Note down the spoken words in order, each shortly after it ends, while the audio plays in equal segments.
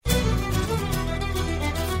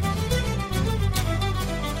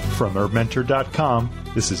From HerbMentor.com,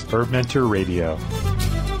 this is HerbMentor Radio.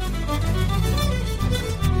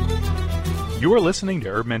 You are listening to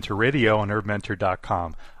HerbMentor Radio on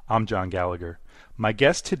HerbMentor.com. I'm John Gallagher. My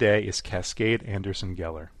guest today is Cascade Anderson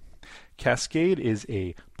Geller. Cascade is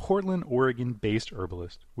a Portland, Oregon-based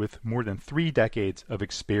herbalist with more than 3 decades of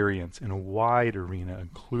experience in a wide arena,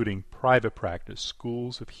 including private practice,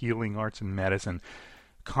 schools of healing arts and medicine,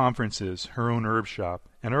 conferences, her own herb shop,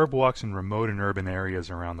 and herb walks in remote and urban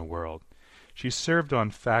areas around the world. She served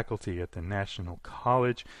on faculty at the National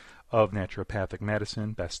College of Naturopathic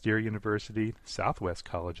Medicine, Bastyr University, Southwest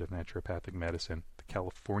College of Naturopathic Medicine, the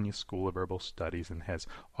California School of Herbal Studies, and has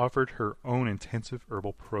offered her own intensive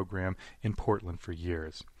herbal program in Portland for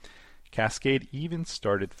years. Cascade even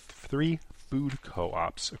started 3 food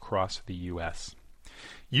co-ops across the U.S.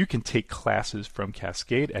 You can take classes from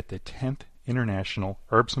Cascade at the 10th International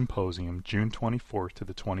Herb Symposium, June 24th to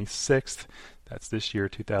the 26th. That's this year,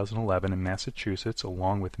 2011, in Massachusetts,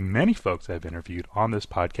 along with many folks I've interviewed on this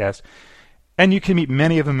podcast. And you can meet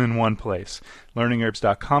many of them in one place.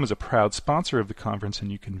 LearningHerbs.com is a proud sponsor of the conference,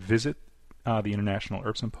 and you can visit the International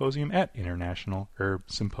Herb Symposium at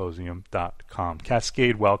internationalherbsymposium.com.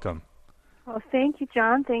 Cascade, welcome. Well, thank you,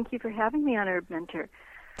 John. Thank you for having me on HerbMentor.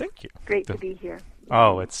 Thank you. Great to be here.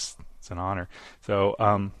 Oh, it's an honor.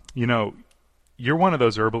 So, you're one of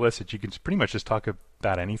those herbalists that you can pretty much just talk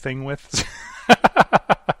about anything with.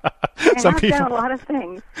 I've done a lot of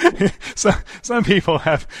things. Some people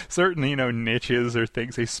have certain, niches or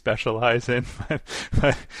things they specialize in.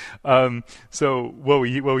 So what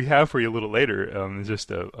we have for you a little later is just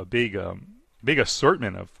a big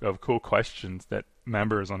assortment of cool questions that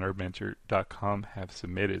members on HerbMentor.com have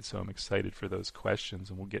submitted. So I'm excited for those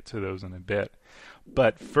questions, and we'll get to those in a bit.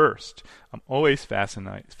 But first, I'm always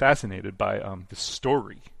fascinated by the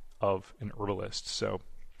story of an herbalist. So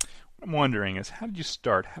what I'm wondering is, how did you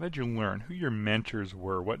start? How did you learn? Who your mentors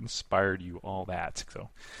were? What inspired you? All that.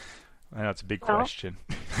 So I know it's a big question.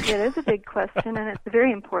 It is a big question, and it's a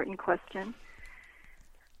very important question.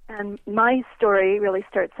 And my story really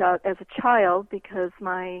starts out as a child because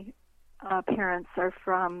my parents are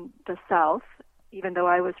from the South, even though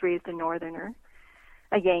I was raised a Northerner,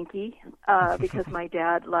 a Yankee, because my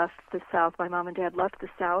dad left the South. My mom and dad left the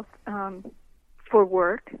South for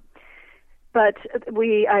work. But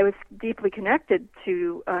I was deeply connected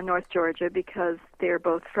to North Georgia because they're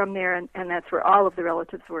both from there, and that's where all of the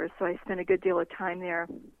relatives were. So I spent a good deal of time there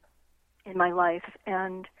in my life.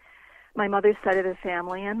 And my mother's side of the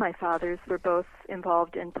family and my father's were both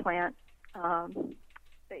involved in plant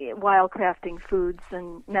wildcrafting foods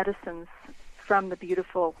and medicines from the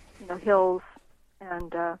beautiful hills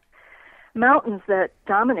and mountains that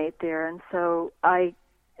dominate there. And so I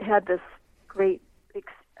had this great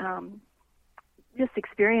just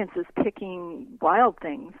experiences picking wild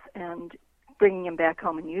things and bringing them back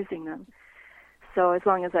home and using them. So as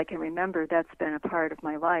long as I can remember, that's been a part of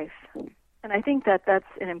my life. And I think that that's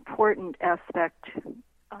an important aspect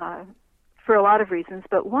for a lot of reasons,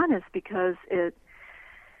 but one is because it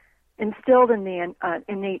instilled in me an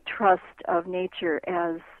innate trust of nature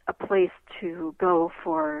as a place to go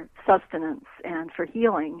for sustenance and for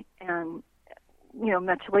healing. And,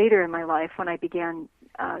 much later in my life, when I began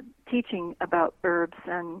teaching about herbs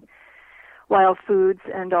and wild foods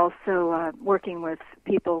and also working with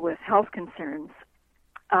people with health concerns,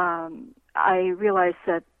 I realized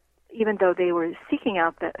that even though they were seeking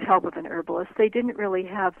out the help of an herbalist, they didn't really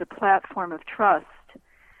have the platform of trust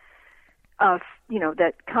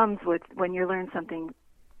that comes with when you learn something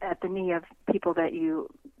at the knee of people that you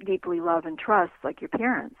deeply love and trust, like your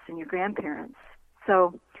parents and your grandparents.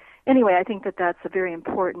 So anyway, I think that that's a very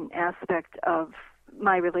important aspect of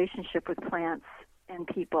my relationship with plants and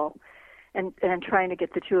people, and trying to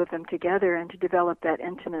get the two of them together and to develop that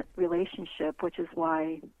intimate relationship, which is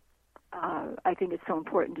why I think it's so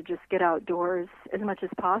important to just get outdoors as much as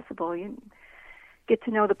possible. You get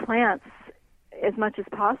to know the plants as much as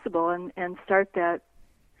possible and start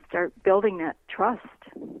building that trust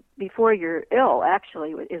before you're ill,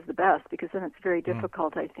 actually, is the best, because then it's very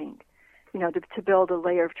difficult, I think, to build a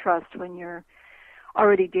layer of trust when you're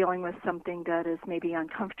already dealing with something that is maybe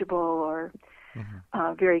uncomfortable or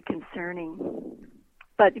very concerning.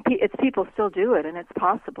 But people still do it, and it's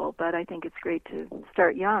possible, but I think it's great to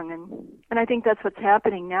start young. And I think that's what's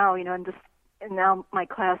happening now, and now my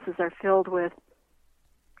classes are filled with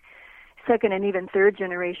second and even third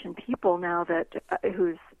generation people now that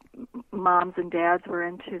whose moms and dads were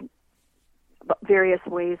into various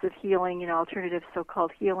ways of healing, alternative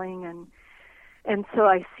so-called healing, and so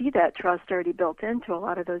I see that trust already built into a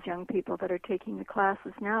lot of those young people that are taking the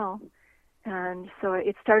classes now. And so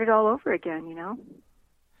it started all over again,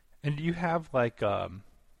 And do you have like,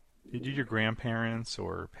 did your grandparents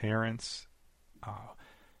or parents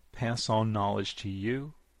pass on knowledge to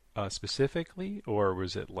you specifically, or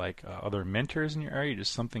was it like other mentors in your area,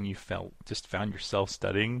 just something you found yourself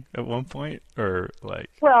studying at one point, or like?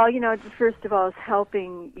 Well, first of all, is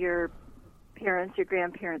helping your parents, your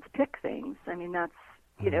grandparents pick things. I mean, that's,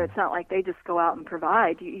 it's not like they just go out and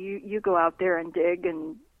provide. You go out there and dig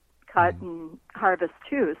and cut and harvest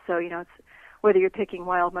too. So, it's whether you're picking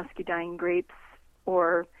wild muscadine grapes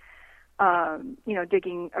or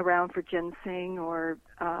digging around for ginseng or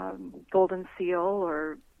golden seal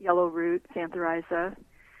or yellow root, xanthorrhiza.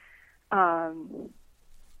 And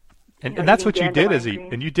that's what you did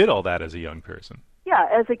and you did all that as a young person. Yeah,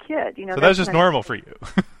 as a kid, So that was just normal for you.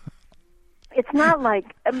 It's not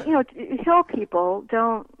like hill people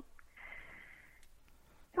don't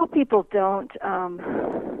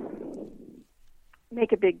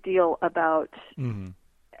make a big deal about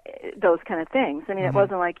those kind of things. I mean, it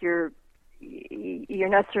wasn't like you're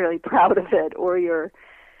necessarily proud of it, or you're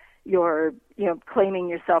claiming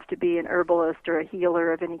yourself to be an herbalist or a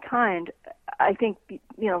healer of any kind. I think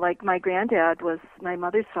like my granddad was, my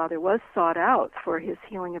mother's father, was sought out for his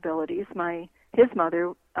healing abilities. His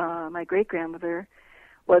mother, my great grandmother,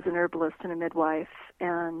 was an herbalist and a midwife,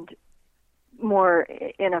 and more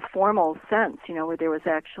in a formal sense, where there was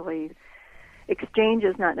actually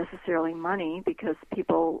exchanges, not necessarily money, because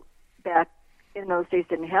people back in those days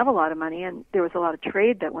didn't have a lot of money, and there was a lot of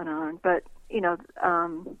trade that went on. But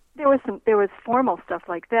there was formal stuff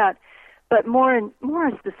like that. But more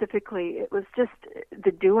specifically, it was just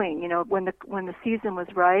the doing. When the season was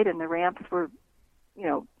right and the ramps were,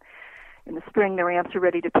 in the spring the ramps were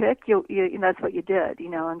ready to pick. That's what you did.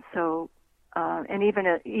 And so, and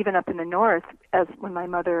even up in the north, as when my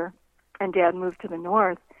mother and dad moved to the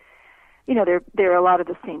north, there are a lot of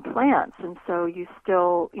the same plants, and so you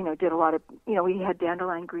still, did a lot of, we had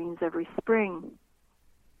dandelion greens every spring,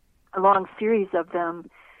 a long series of them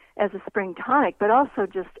as a spring tonic, but also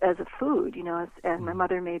just as a food, and my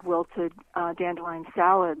mother made wilted dandelion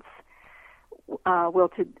salads,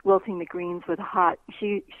 wilting the greens with hot,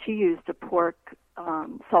 she used a pork,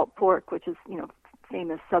 salt pork, which is,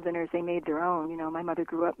 famous Southerners, they made their own. My mother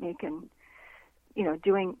grew up making,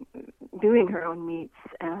 doing her own meats,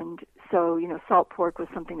 and so salt pork was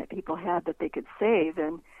something that people had that they could save,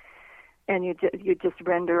 and you just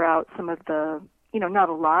render out some of the, not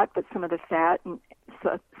a lot, but some of the fat, and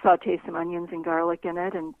saute some onions and garlic in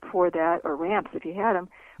it, and pour that, or ramps if you had them,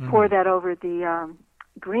 pour that over the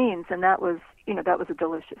greens, and that was a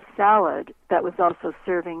delicious salad that was also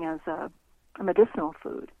serving as a medicinal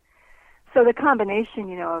food. So the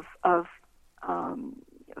combination, of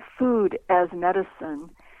food as medicine,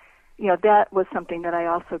 that was something that I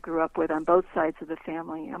also grew up with on both sides of the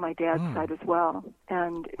family, on my dad's side as well.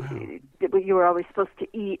 And you were always supposed to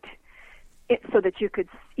eat it so that you could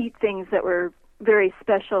eat things that were very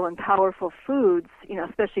special and powerful foods,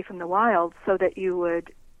 especially from the wild, so that you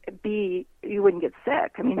wouldn't get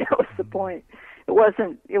sick. I mean, that was the point. It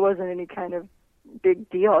wasn't any kind of big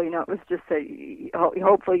deal, it was just that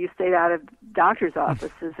hopefully you stayed out of doctor's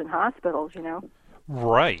offices and hospitals,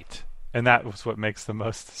 Right. And that was what makes the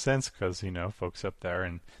most sense, because, folks up there,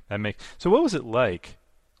 and so what was it like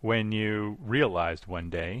when you realized one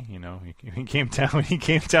day, he came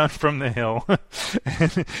down from the hill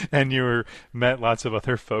and you met lots of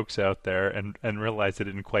other folks out there and realized they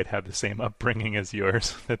didn't quite have the same upbringing as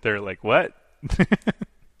yours, that they're like, what?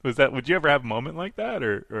 Would you ever have a moment like that,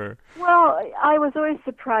 or? Well, I was always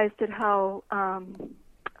surprised at how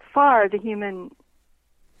far the humans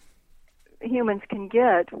can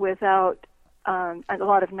get without a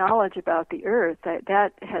lot of knowledge about the earth.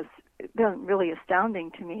 That has been really astounding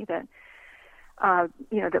to me, that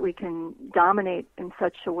that we can dominate in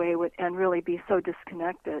such a way and really be so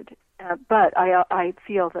disconnected. But I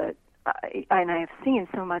feel that, and I have seen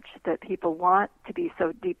so much that people want to be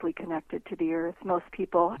so deeply connected to the earth. Most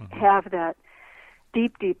people have that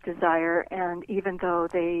deep, deep desire, and even though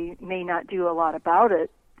they may not do a lot about it,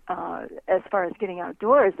 as far as getting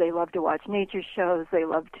outdoors, they love to watch nature shows. They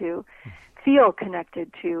love to feel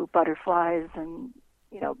connected to butterflies and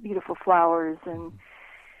beautiful flowers and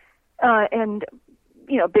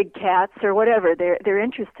big cats or whatever. They're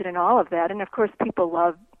interested in all of that, and of course, people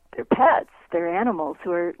love their pets, their animals,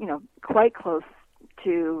 who are quite close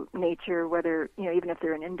to nature. Whether even if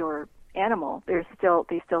they're an indoor animal, they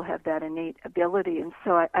still have that innate ability, and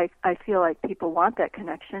so I feel like people want that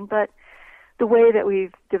connection, but the way that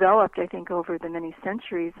we've developed, I think, over the many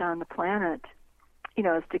centuries on the planet,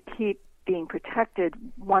 is to keep being protected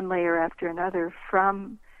one layer after another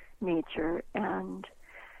from nature. And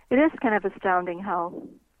it is kind of astounding how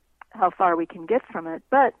how far we can get from it.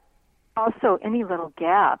 But also any little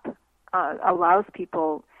gap allows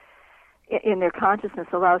people in their consciousness,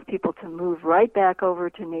 allows people to move right back over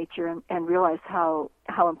to nature and realize how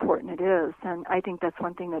important it is. And I think that's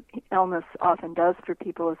one thing that illness often does for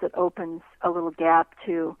people, is it opens a little gap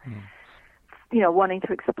to, wanting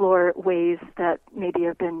to explore ways that maybe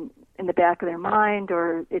have been in the back of their mind,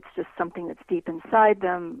 or it's just something that's deep inside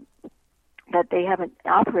them that they haven't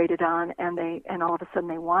operated on, and all of a sudden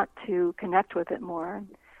they want to connect with it more.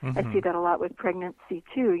 I see that a lot with pregnancy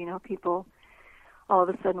too. People all of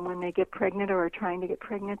a sudden when they get pregnant or are trying to get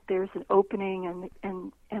pregnant, there's an opening,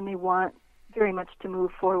 and they want very much to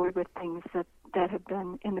move forward with things that have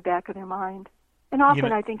been in the back of their mind. And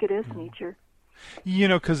often I think it is nature.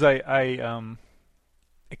 Because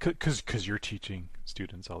because you're teaching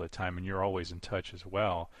students all the time, and you're always in touch as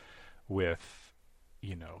well with,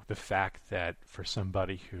 the fact that for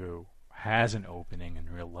somebody who has an opening and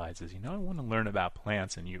realizes, I want to learn about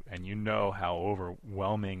plants, and you know how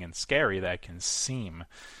overwhelming and scary that can seem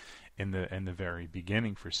in the very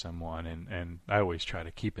beginning for someone, and I always try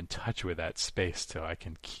to keep in touch with that space till I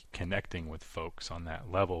can keep connecting with folks on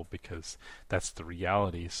that level, because that's the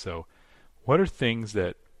reality. So what are things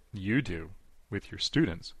that you do with your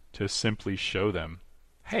students to simply show them,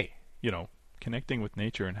 hey, connecting with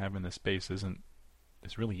nature and having this space is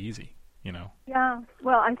really easy, Yeah.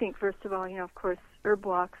 Well, I think first of all, of course, herb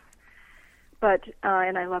walks, but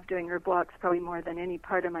and I love doing herb walks probably more than any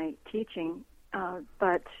part of my teaching.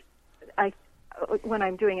 But when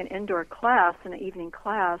I'm doing an indoor class, an evening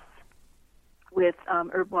class with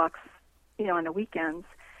herb walks, on the weekends,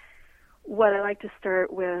 what I like to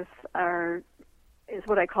start with is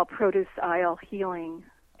what I call produce aisle healing,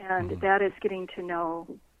 and that is getting to know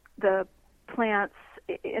the plants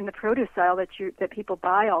in the produce aisle that people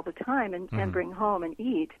buy all the time and bring home and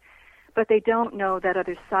eat, but they don't know that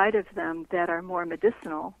other side of them that are more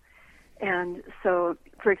medicinal. And so,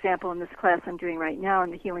 for example, in this class I'm doing right now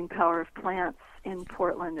in the healing power of plants in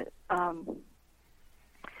Portland,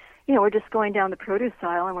 we're just going down the produce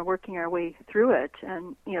aisle and we're working our way through it.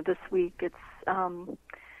 And this week it's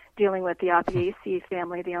dealing with the Apiaceae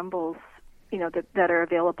family, the umbels, that are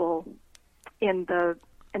available in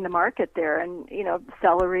the market there, and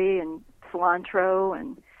celery and cilantro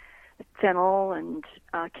and fennel and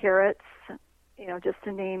carrots, just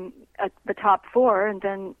to name the top four, and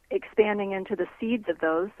then expanding into the seeds of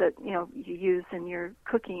those that you use in your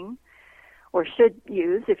cooking, or should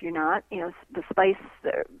use if you're not, the spice,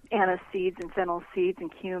 the anise seeds and fennel seeds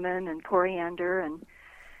and cumin and coriander, and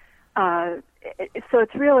so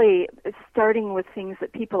it's starting with things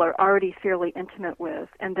that people are already fairly intimate with,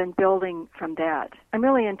 and then building from that. I'm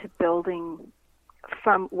really into building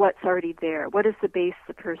from what's already there. What is the base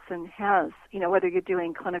the person has? Whether you're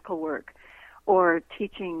doing clinical work or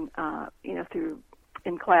teaching,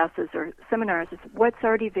 in classes or seminars, is what's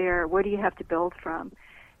already there. Where do you have to build from?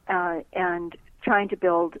 And trying to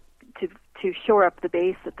build to shore up the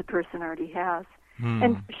base that the person already has.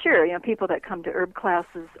 And sure, people that come to herb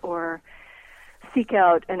classes or seek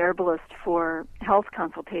out an herbalist for health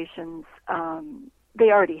consultations,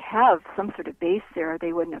 they already have some sort of base there.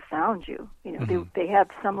 They wouldn't have found you. They have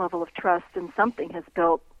some level of trust, and something has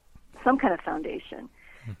built some kind of foundation.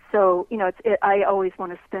 So, I always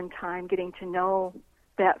want to spend time getting to know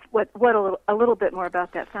that, a little bit more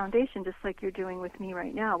about that foundation, just like you're doing with me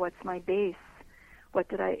right now. What's my base?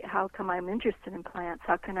 How come I'm interested in plants?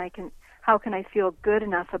 How can I feel good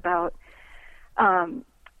enough about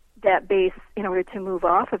that base in order to move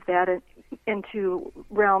off of that into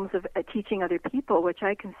realms of teaching other people, which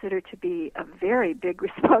I consider to be a very big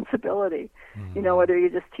responsibility. Whether you're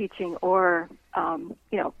just teaching or,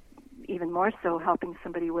 even more so helping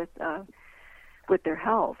somebody with their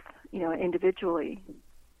health, individually.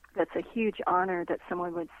 That's a huge honor that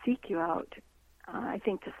someone would seek you out, I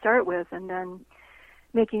think, to start with, and then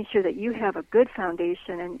making sure that you have a good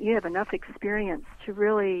foundation and you have enough experience to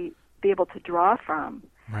really be able to draw from.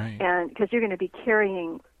 Right. And because you're going to be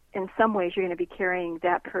carrying, in some ways, you're going to be carrying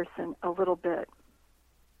that person a little bit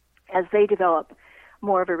as they develop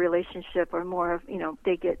more of a relationship, or more of,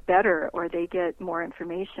 they get better or they get more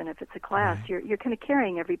information. If it's a class, right, you're kind of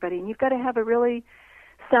carrying everybody, and you've got to have a really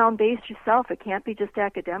sound base yourself. It can't be just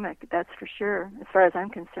academic, that's for sure. As far as I'm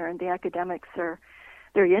concerned, the academics are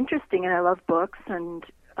very interesting, and I love books, and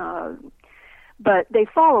but they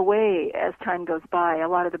fall away as time goes by, a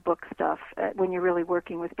lot of the book stuff, when you're really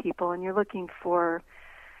working with people and you're looking for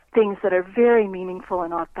things that are very meaningful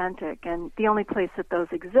and authentic. And the only place that those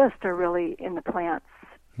exist are really in the plants,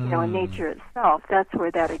 in nature itself. That's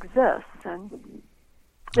where that exists. And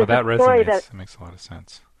that resonates. That makes a lot of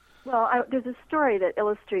sense. Well, there's a story that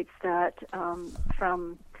illustrates that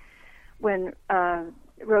from when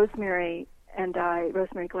Rosemary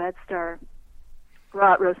Gladstar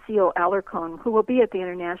brought Rocio Alarcon, who will be at the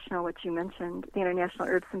International, which you mentioned, the International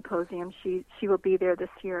Herb Symposium. She will be there this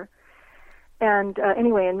year. And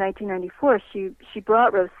anyway, in 1994, she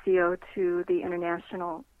brought Rocio to the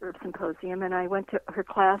International Herb Symposium, and I went to her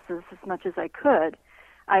classes as much as I could.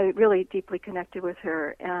 I really deeply connected with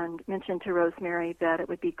her and mentioned to Rosemary that it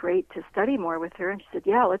would be great to study more with her, and she said,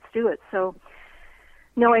 yeah, let's do it. So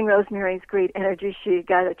knowing Rosemary's great energy, she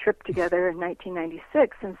got a trip together in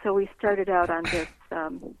 1996, and so we started out on this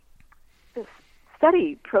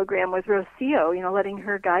study program with Rocio, letting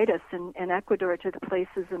her guide us in Ecuador to the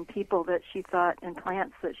places and people that she thought, and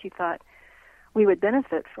plants that she thought we would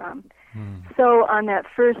benefit from. So on that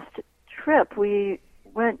first trip, we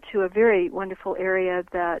went to a very wonderful area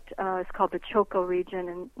that is called the Choco region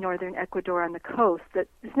in northern Ecuador on the coast that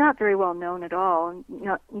is not very well known at all. And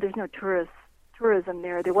there's no tourism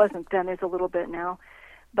there. There wasn't then. There's a little bit now.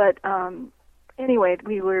 But anyway,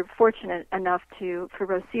 we were fortunate enough for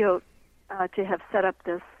Rocio to have set up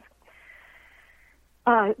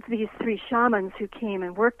these three shamans who came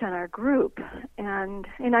and worked on our group. And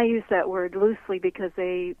I use that word loosely because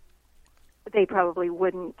they probably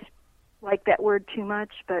wouldn't like that word too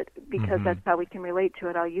much, but because that's how we can relate to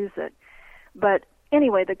it, I'll use it. But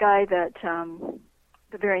anyway, the guy the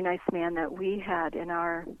very nice man that we had in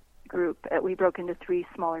our group, we broke into three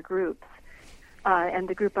smaller groups, and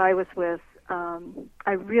the group I was with,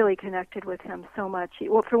 I really connected with him so much.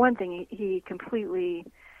 Well, for one thing, he completely,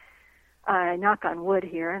 knock on wood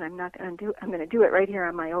here, and I'm going to do it right here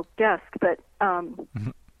on my oak desk, but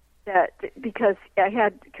that because I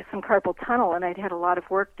had some carpal tunnel, and I'd had a lot of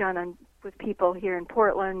work done with people here in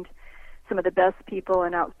Portland, some of the best people,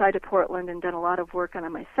 and outside of Portland, and done a lot of work on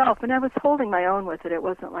it myself. And I was holding my own with it. It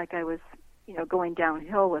wasn't like I was, going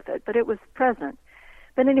downhill with it, but it was present.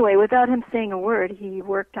 But anyway, without him saying a word, he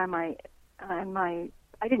worked on my.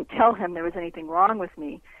 I didn't tell him there was anything wrong with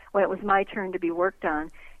me. When it was my turn to be worked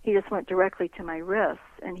on, he just went directly to my wrists,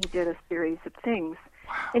 and he did a series of things.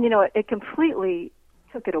 Wow. And it completely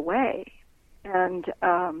took it away. And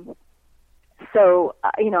so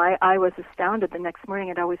I was astounded. The next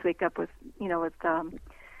morning I'd always wake up with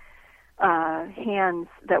hands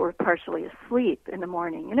that were partially asleep in the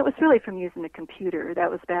morning, and it was really from using the computer.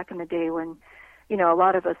 That was back in the day when a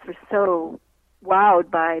lot of us were so wowed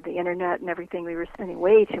by the internet and everything. We were spending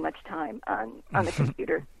way too much time on the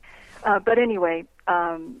computer. But anyway,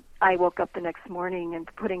 I woke up the next morning and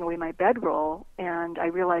putting away my bedroll, and I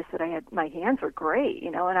realized that my hands were great,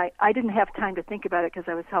 and I didn't have time to think about it because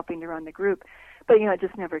I was helping to run the group, but it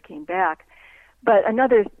just never came back. But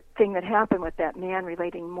another thing that happened with that man,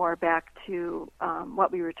 relating more back to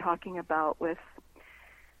what we were talking about with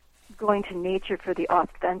going to nature for the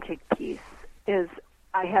authentic piece, is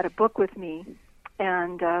I had a book with me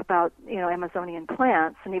and about Amazonian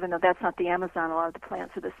plants, and even though that's not the Amazon, a lot of the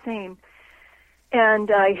plants are the same.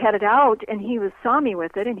 And I had it out, and he saw me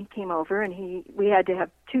with it, and he came over, and we had to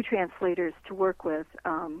have two translators to work with,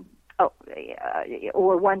 or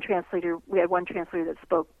one translator. We had one translator that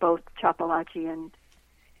spoke both Chapalachi and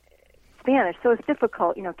Spanish, so it's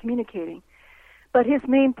difficult, communicating. But his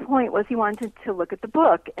main point was he wanted to look at the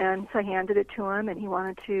book, and so I handed it to him, and he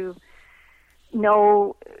wanted to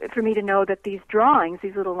for me to know that these drawings,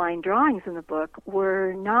 these little line drawings in the book,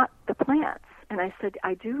 were not the plants. And I said,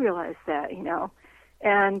 I do realize that,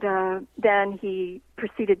 And then he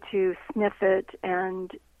proceeded to sniff it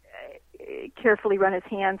and carefully run his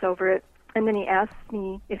hands over it. And then he asked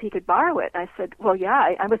me if he could borrow it. And I said, well,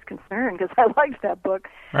 yeah, I was concerned because I liked that book.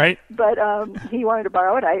 Right. But he wanted to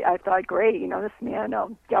borrow it. I thought, great, this man,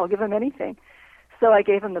 I'll give him anything. So I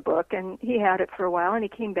gave him the book, and he had it for a while, and he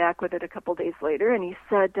came back with it a couple days later, and he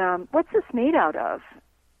said, what's this made out of?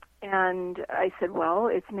 And I said, well,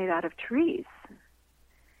 it's made out of trees.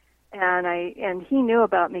 And he knew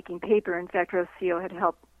about making paper. In fact, Rocio had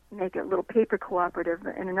helped make a little paper cooperative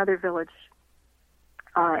in another village,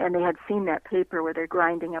 and they had seen that paper where they're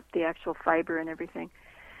grinding up the actual fiber and everything.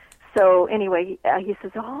 So anyway, he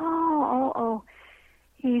says, oh.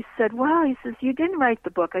 He said, well, you didn't write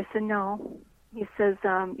the book. I said, no. He says,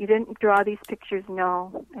 you didn't draw these pictures?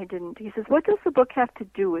 No, I didn't. He says, what does the book have to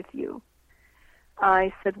do with you?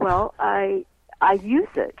 I said, well, I use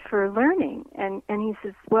it for learning. And he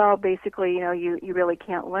says, well, basically, you really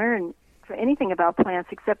can't learn for anything about plants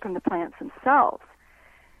except from the plants themselves.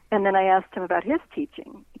 And then I asked him about his teacher,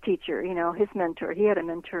 his mentor. He had a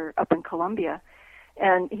mentor up in Colombia.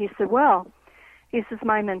 And he said, well, he says,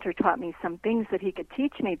 my mentor taught me some things that he could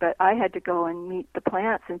teach me, but I had to go and meet the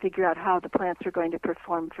plants and figure out how the plants were going to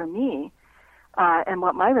perform for me, and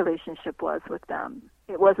what my relationship was with them.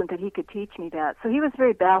 It wasn't that he could teach me that. So he was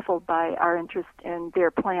very baffled by our interest in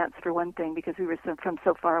their plants, for one thing, because we were from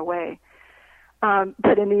so far away.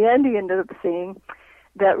 But in the end, he ended up saying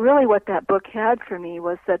that really what that book had for me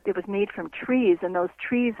was that it was made from trees, and those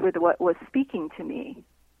trees were what was speaking to me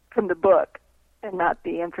from the book, and not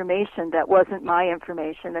the information that wasn't my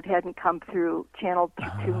information, that hadn't come through, channeled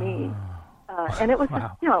to me. And it was,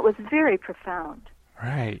 wow. it was very profound.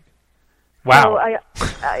 Right. Wow.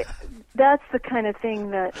 So that's the kind of thing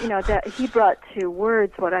that, that he brought to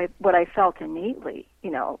words what I felt innately,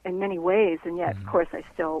 in many ways, and yet, of course, I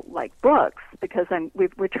still like books because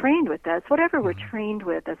we're trained with that. It's whatever we're trained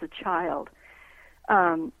with as a child.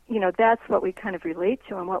 That's what we kind of relate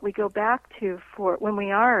to, and what we go back to for when we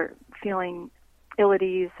are feeling ill at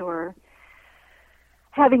ease or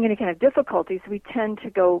having any kind of difficulties. We tend to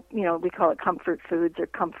go, we call it comfort foods or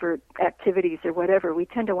comfort activities or whatever. We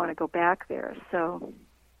tend to want to go back there. So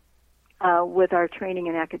with our training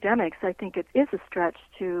in academics, I think it is a stretch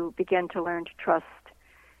to begin to learn to trust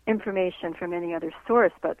information from any other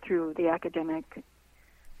source but through the academic,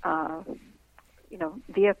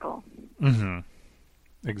 vehicle. Mm-hmm.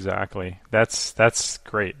 Exactly. That's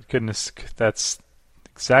great. Goodness, that's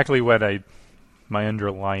exactly what my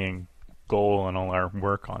underlying goal and all our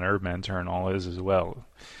work on HerbMentor and all is as well,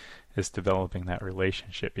 is developing that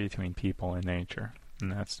relationship between people and nature,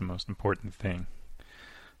 and that's the most important thing.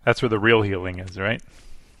 That's where the real healing is, right?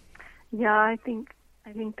 Yeah, I think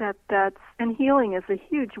that's, and healing is a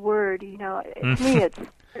huge word. To me, it's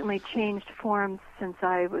certainly changed forms since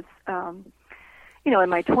I was, in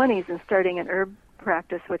my 20s and starting an herb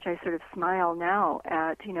practice, which I sort of smile now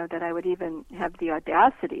at, that I would even have the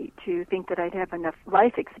audacity to think that I'd have enough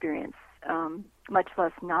life experience, much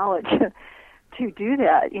less knowledge, to do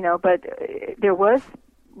that, but there was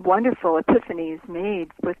wonderful epiphanies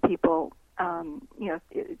made with people,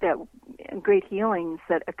 that great healings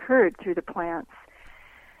that occurred through the plants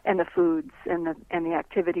and the foods and the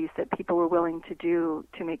activities that people were willing to do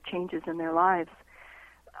to make changes in their lives.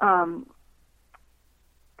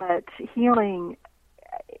 But healing,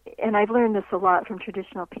 and I've learned this a lot from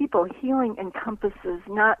traditional people, healing encompasses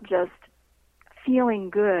not just feeling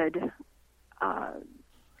good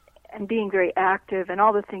and being very active and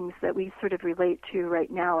all the things that we sort of relate to right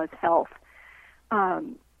now as health.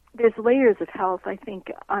 There's layers of health, I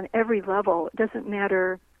think, on every level. It doesn't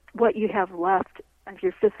matter what you have left of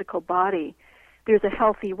your physical body. There's a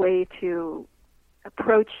healthy way to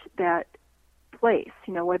approach that place,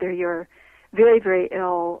 whether you're very, very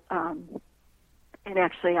ill and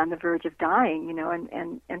actually on the verge of dying,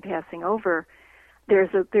 and passing over. There's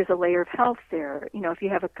a layer of health there. If you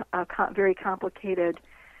have a very complicated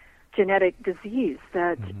genetic disease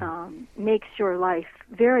that makes your life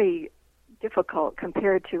very difficult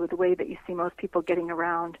compared to the way that you see most people getting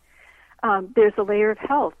around, there's a layer of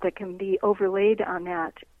health that can be overlaid on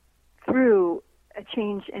that through a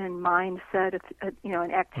change in mindset, in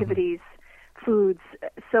activities, foods.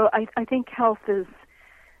 So I think health is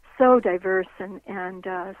so diverse and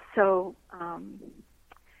so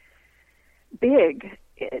big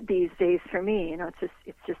these days for me.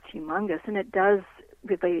 It's just humongous, and it does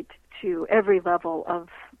relate to every level of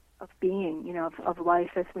being, of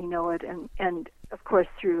life as we know it, and of course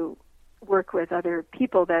through work with other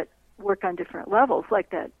people that work on different levels,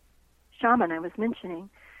 like that shaman I was mentioning.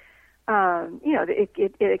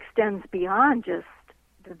 It extends beyond just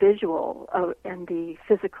the visual and the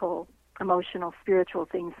physical, emotional, spiritual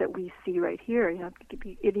things that we see right here.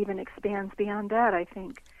 It even expands beyond that, I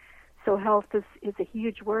think. So health is a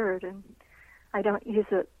huge word, and I don't use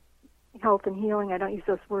it, health and healing, I don't use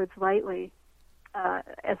those words lightly,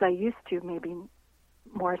 as I used to, maybe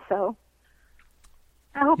more so.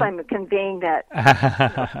 I hope I'm conveying that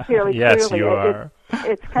fairly yes, clearly. You are.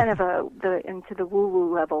 It's kind of into the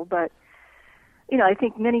woo-woo level, but I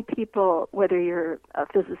think many people, whether you're a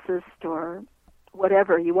physicist or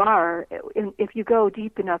whatever you are, if you go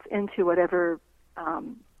deep enough into whatever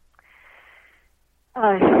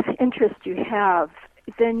interest you have,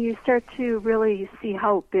 then you start to really see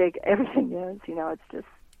how big everything is. It's just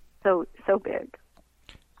so big.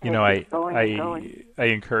 I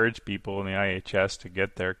encourage people in the IHS to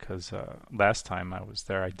get there because last time I was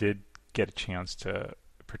there, I did get a chance to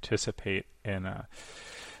participate in a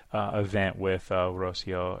event with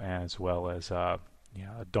Rocio, as well as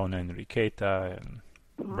Donna Enriqueta and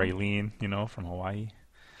Raylene, from Hawaii,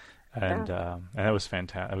 and it was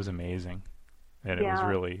fantastic. It was amazing, and it was I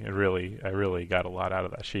really got a lot out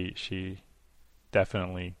of that. She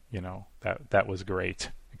definitely, that was a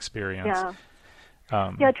great experience.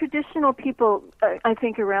 Yeah. Traditional people, I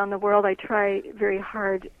think around the world, I try very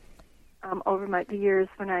hard over the years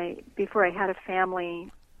before I had a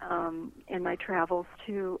family in my travels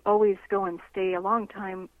to always go and stay a long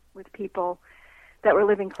time with people that were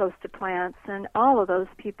living close to plants. And all of those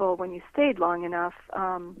people, when you stayed long enough,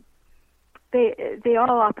 they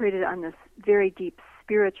all operated on this very deep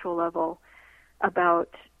spiritual level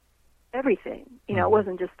about everything. It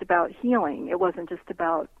wasn't just about healing. It wasn't just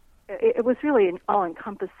about, it was really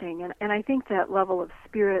all-encompassing. And I think that level of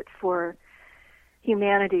spirit for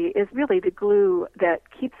humanity is really the glue that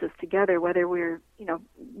keeps us together, whether we're,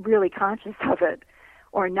 really conscious of it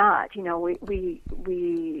or not.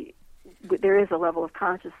 There is a level of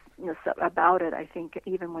consciousness about it, I think,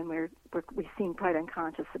 even when we seem quite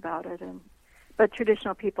unconscious about it. But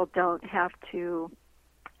traditional people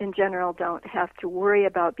in general, don't have to worry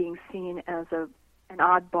about being seen as an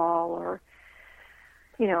oddball or,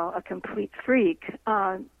 a complete freak.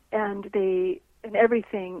 And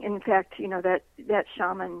everything, in fact, that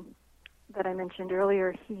shaman that I mentioned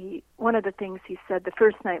earlier, one of the things he said, the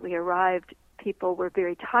first night we arrived, people were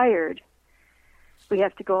very tired. We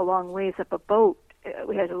have to go a long ways up a boat.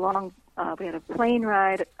 We had a plane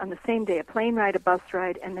ride on the same day, a bus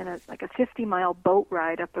ride, and then a 50-mile boat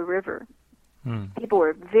ride up a river. People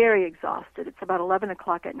were very exhausted. It's about 11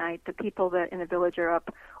 o'clock at night. The people that in the village are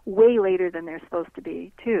up way later than they're supposed to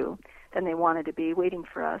be, too, than they wanted to be, waiting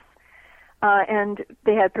for us. And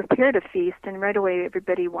they had prepared a feast, and right away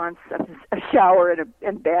everybody wants a shower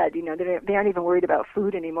and bed. They aren't even worried about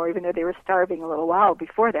food anymore, even though they were starving a little while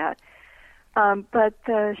before that. But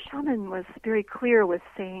the shaman was very clear with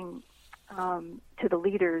saying to the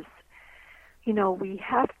leaders, we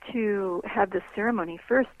have to have the ceremony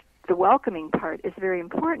first. The welcoming part is very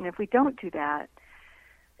important. If we don't do that,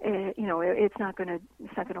 it's not going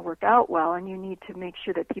to work out well, and you need to make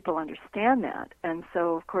sure that people understand that. And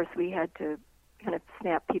so, of course, we had to kind of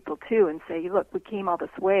snap people too and say, look, we came all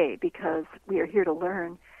this way because we are here to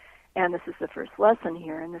learn, and this is the first lesson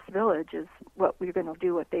here in this village is what we're going to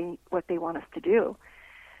do, what they want us to do.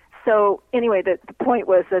 So anyway, the point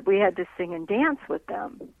was that we had to sing and dance with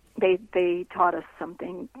them. They taught us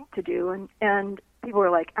something to do, and people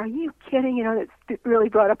were like, "Are you kidding?" That really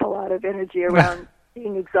brought up a lot of energy around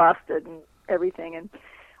being exhausted and everything. And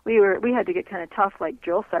we had to get kind of tough, like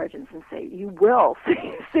drill sergeants, and say, "You will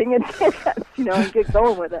sing and dance," and get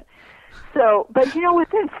going with it. So, but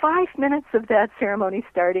within 5 minutes of that ceremony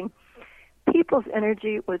starting, people's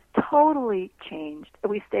energy was totally changed.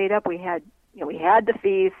 We stayed up. We had the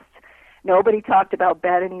feast. Nobody talked about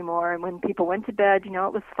bed anymore, and when people went to bed, it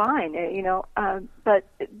was fine. But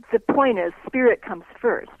the point is, spirit comes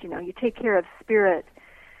first. You take care of spirit,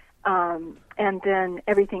 and then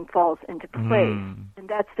everything falls into place, and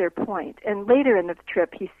that's their point. And later in the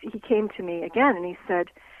trip, he came to me again, and he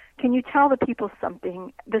said, "Can you tell the people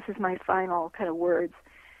something? This is my final kind of words.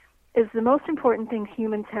 Is the most important thing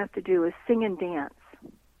humans have to do is sing and dance."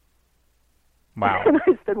 Wow. And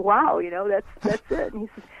I said, "Wow, that's it." And he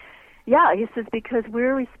says, "Yeah," he says, "because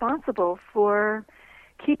we're responsible for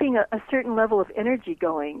keeping a certain level of energy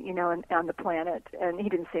going, on the planet." And he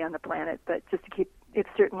didn't say on the planet, but just to keep a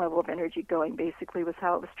certain level of energy going, basically, was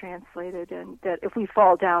how it was translated. And that if we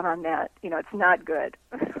fall down on that, it's not good.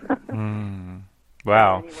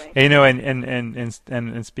 Wow. Anyway.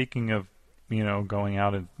 And speaking of, going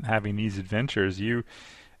out and having these adventures,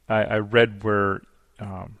 I read where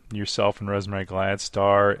yourself and Rosemary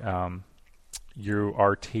Gladstar, you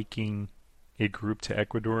are taking a group to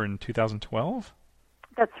Ecuador in 2012?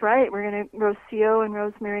 That's right. Rocio and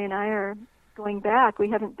Rosemary and I are going back. We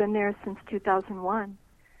haven't been there since 2001.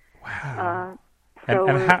 Wow.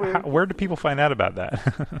 And where do people find out about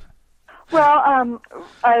that? Well,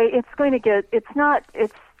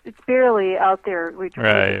 it's barely out there. We're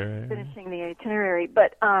finishing the itinerary,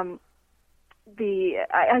 but I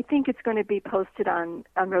think it's going to be posted on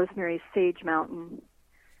Rosemary's Sage Mountain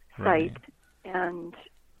site, and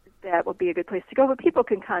that will be a good place to go. But people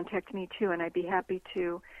can contact me too, and I'd be happy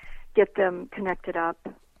to get them connected up,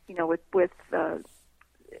 with so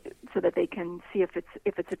that they can see if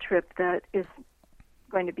it's a trip that is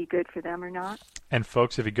going to be good for them or not. And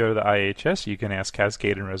folks, if you go to the IHS, you can ask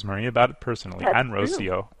Cascade and Rosemary about it personally. That's and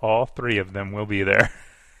Rocio, all three of them will be there.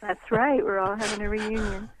 That's right. We're all having a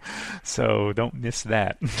reunion. So don't miss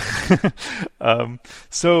that.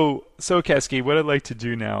 So Cascade, what I'd like to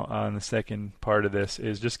do now on the second part of this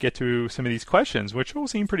is just get to some of these questions, which will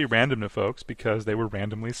seem pretty random to folks because they were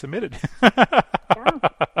randomly submitted. Yeah.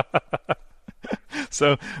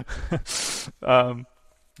 So,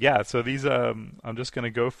 yeah, so these I'm just going to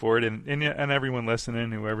go for it, and everyone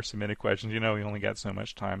listening, whoever submitted questions, we only got so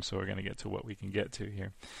much time, so we're going to get to what we can get to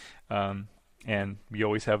here. And we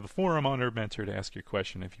always have the forum on HerbMentor to ask your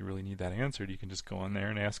question. If you really need that answered, you can just go on there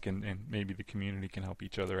and ask, and maybe the community can help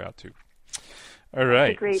each other out too. All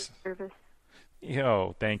right. It's a great service.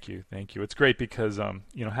 Thank you. It's great because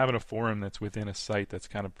having a forum that's within a site that's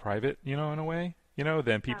kind of private, in a way,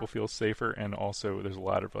 then people feel safer, and also there's a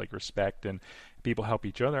lot of respect, and people help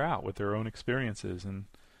each other out with their own experiences, and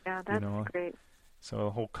that's great. So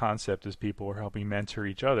the whole concept is people are helping mentor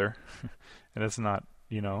each other, and it's not,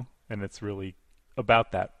 and it's really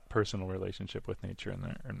about that personal relationship with nature and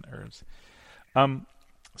the herbs.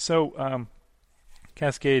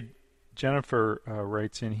 Cascade, Jennifer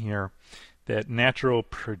writes in here that natural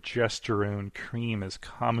progesterone cream is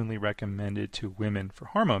commonly recommended to women for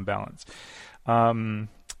hormone balance. And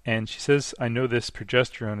she says, I know this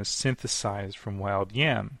progesterone is synthesized from wild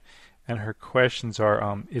yam. And her questions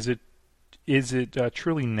are, is it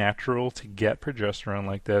truly natural to get progesterone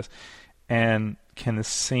like this? And can the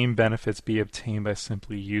same benefits be obtained by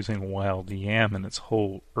simply using wild yam in its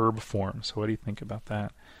whole herb form? So what do you think about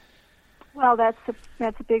that? Well, that's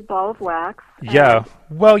a big ball of wax. Yeah.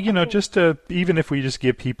 Well, just even if we just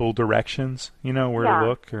give people directions, where to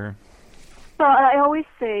look, or. Well, I always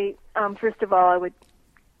say, first of all, I would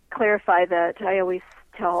clarify that I always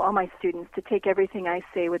tell all my students to take everything I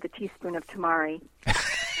say with a teaspoon of tamari,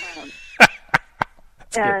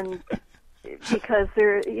 and because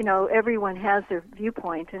everyone has their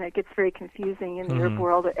viewpoint, and it gets very confusing in the herb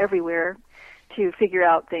world everywhere to figure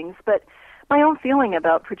out things. But my own feeling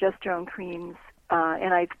about progesterone creams,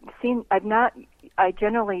 and I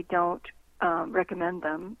generally don't recommend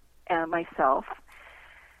them myself.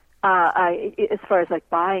 As far as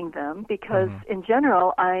buying them, because in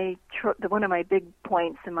general, one of my big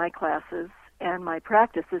points in my classes and my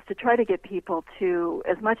practice is to try to get people to,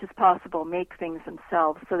 as much as possible, make things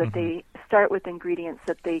themselves, so that they start with ingredients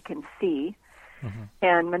that they can see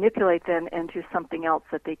and manipulate them into something else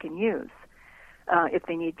that they can use if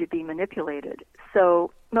they need to be manipulated.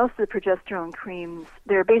 So most of the progesterone creams,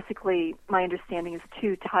 they're basically, my understanding is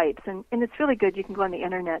 2 types, and it's really good. You can go on the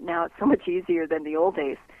internet now. It's so much easier than the old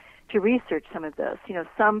days to research some of this.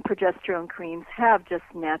 Some progesterone creams have just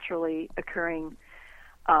naturally occurring,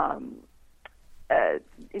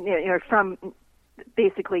 from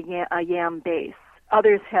basically a yam base.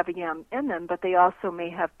 Others have a yam in them, but they also may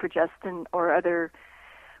have progestin or other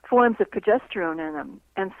forms of progesterone in them.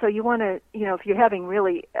 And so you want to, if you're having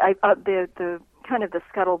really, the kind of the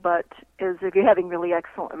scuttlebutt is if you're having really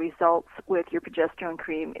excellent results with your progesterone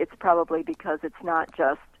cream, it's probably because it's not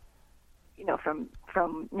just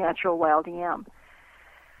from natural wild yam.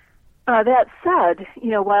 That said,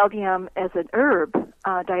 wild yam as an herb,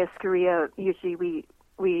 Dioscorea, usually we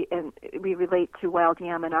relate to wild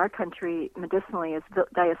yam in our country medicinally as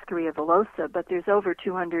Dioscorea villosa, but there's over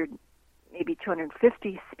 200, maybe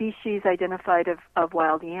 250 species identified of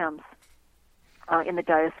wild yams in the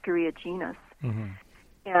Dioscorea genus.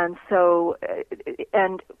 And so,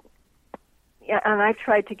 and I've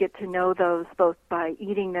tried to get to know those both by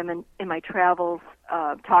eating them in my travels,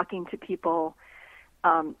 talking to people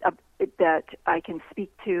that I can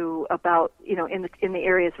speak to about, in the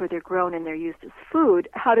areas where they're grown and they're used as food.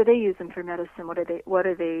 How do they use them for medicine? What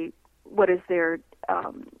is their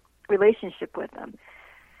relationship with them?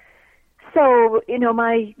 So,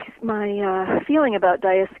 my feeling about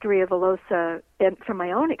Dioscorea villosa, and from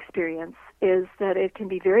my own experience, is that it can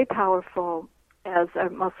be very powerful as a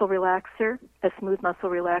muscle relaxer, a smooth muscle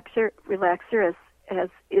relaxer as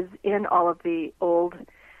is in all of the old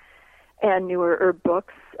and newer herb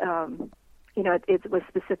books. It was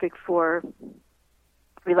specific for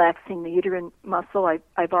relaxing the uterine muscle.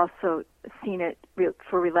 I've also seen it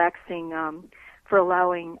for relaxing, for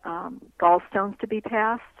allowing gallstones to be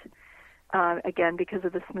passed, again, because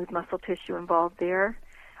of the smooth muscle tissue involved there.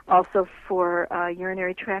 Also for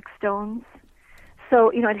urinary tract stones. So,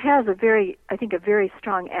 it has a very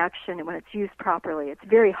strong action when it's used properly. It's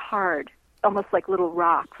very hard, almost like little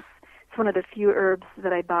rocks. It's one of the few herbs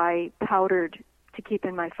that I buy powdered to keep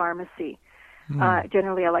in my pharmacy.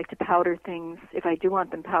 Generally, I like to powder things. If I do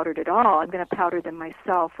want them powdered at all, I'm going to powder them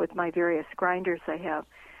myself with my various grinders I have.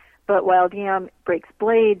 But wild yam breaks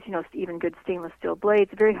blades, even good stainless steel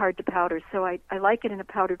blades, very hard to powder. So I like it in a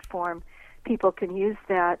powdered form. People can use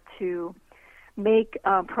that to make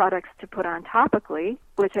products to put on topically,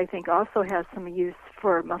 which I think also has some use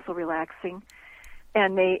for muscle relaxing,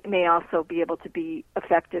 and may also be able to be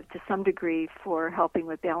effective to some degree for helping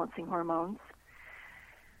with balancing hormones.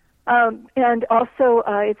 And also,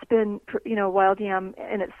 it's been, wild yam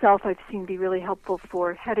in itself I've seen be really helpful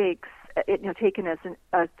for headaches, taken as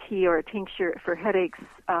a tea or a tincture for headaches,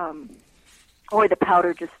 or the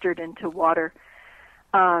powder just stirred into water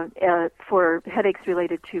for headaches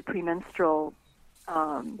related to premenstrual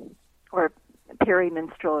or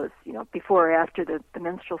perimenstrual, before or after the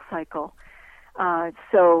menstrual cycle.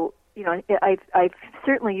 So, I've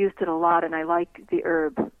certainly used it a lot, and I like the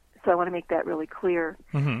herb. So I want to make that really clear.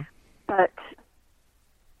 Mm-hmm. But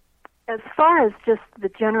as far as just the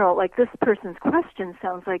general, like this person's question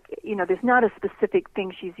sounds like, there's not a specific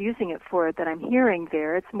thing she's using it for that I'm hearing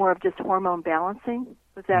there. It's more of just hormone balancing.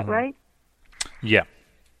 Was that right? Yeah.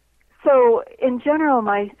 So in general,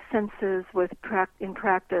 my sense is in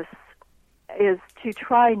practice is to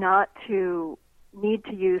try not to need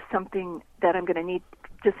to use something that I'm going to need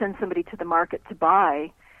to send somebody to the market to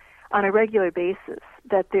buy on a regular basis.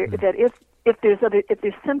 That if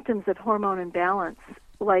there's symptoms of hormone imbalance,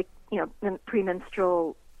 like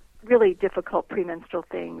premenstrual, really difficult premenstrual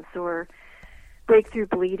things, or breakthrough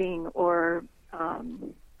bleeding, or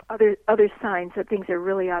other signs that things are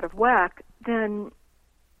really out of whack, then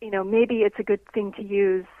maybe it's a good thing to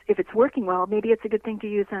use if it's working well. Maybe it's a good thing to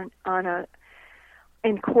use in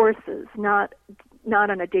courses, not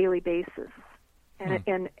on a daily basis.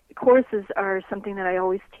 And courses are something that I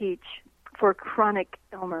always teach for chronic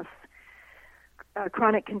illness,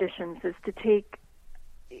 chronic conditions, is to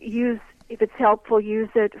use, if it's helpful, use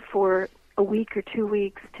it for a week or 2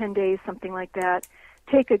 weeks, 10 days, something like that.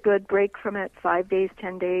 Take a good break from it, 5 days,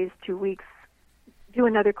 10 days, 2 weeks. Do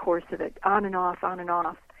another course of it, on and off, on and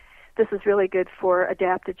off. This is really good for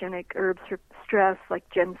adaptogenic herbs for stress, like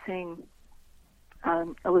ginseng,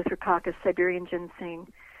 Eleutherococcus, Siberian ginseng,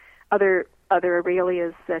 other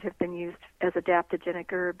Aralias that have been used as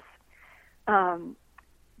adaptogenic herbs. And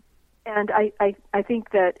I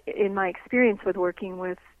think that in my experience with working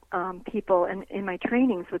with people and in my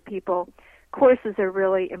trainings with people, courses are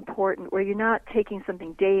really important where you're not taking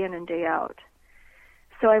something day in and day out.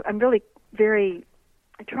 So I'm really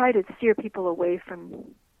I try to steer people away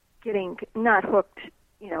from getting not hooked,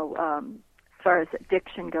 as far as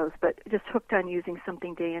addiction goes, but just hooked on using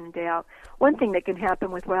something day in and day out. One thing that can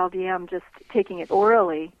happen with wild yam, just taking it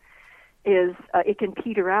orally, is it can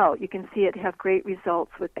peter out. You can see it have great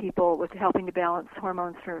results with people with helping to balance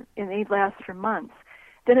hormones and they last for months.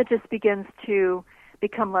 Then it just begins to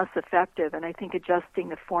become less effective, and I think adjusting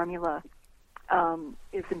the formula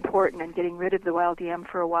is important, and getting rid of the wild yam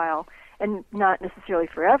for a while, and not necessarily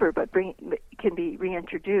forever, but can be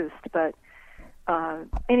reintroduced. But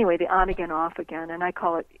anyway, the on again, off again, and I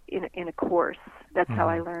call it in a course. That's how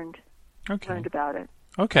I learned about it.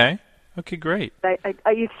 Okay, great.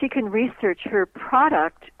 She can research her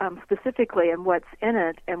product specifically and what's in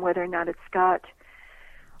it, and whether or not it's got,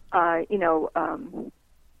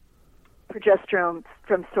 progesterone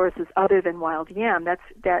from sources other than wild yam.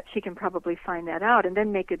 That she can probably find that out, and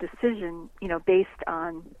then make a decision, based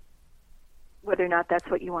on whether or not that's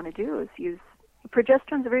what you want to do. Is use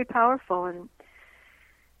progesterone's very powerful, and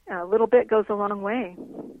a little bit goes a long way.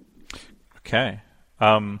 Okay.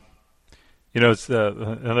 It's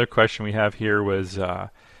another question we have here was, a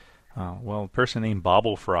person named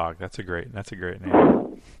Bobble Frog. That's a great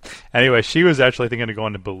name. Anyway, she was actually thinking of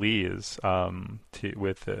going to Belize wanted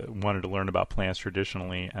to learn about plants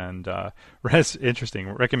traditionally, and that's interesting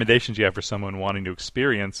recommendations you have for someone wanting to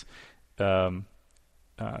experience, wanting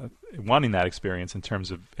that experience in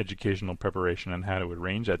terms of educational preparation and how to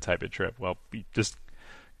arrange that type of trip. Well, just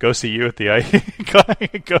go see you at the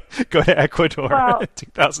go to Ecuador in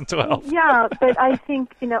 2012. Yeah, but I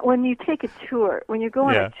think when you take a tour, when you go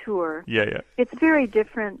on a tour, it's very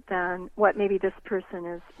different than what maybe this person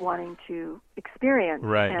is wanting to experience.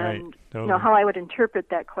 Right, and totally. How I would interpret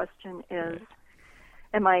that question is,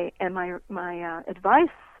 and my advice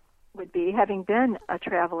would be, having been a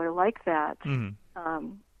traveler like that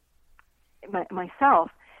myself,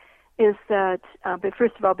 is that, but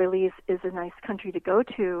first of all, Belize is a nice country to go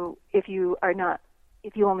to if you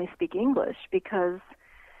only speak English, because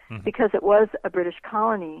it was a British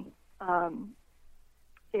colony. A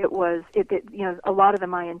lot of the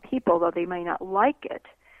Mayan people, though they may not like it,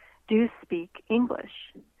 do speak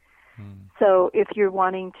English. So if you're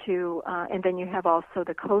wanting to, and then you have also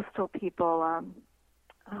the coastal people,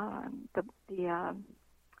 the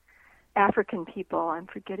African people. I'm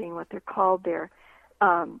forgetting what they're called there.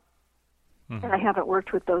 And I haven't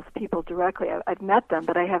worked with those people directly. I've met them,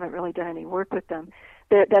 but I haven't really done any work with them.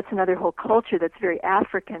 That's another whole culture that's very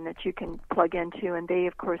African that you can plug into, and they,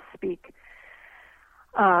 of course, speak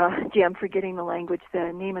Gee, I'm forgetting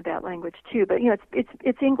the name of that language too. But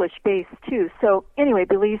it's English based too. So anyway,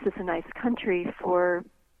 Belize is a nice country for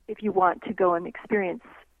if you want to go and experience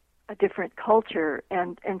a different culture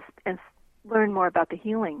and learn more about the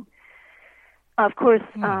healing. Of course,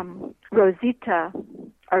 Rosita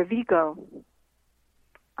Arvigo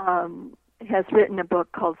has written a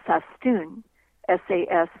book called Sastun,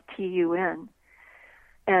 Sastun.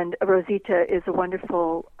 And Rosita is a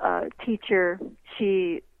wonderful teacher.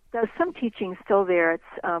 She does some teaching still there.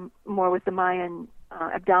 It's more with the Mayan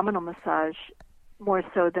abdominal massage, more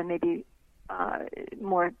so than maybe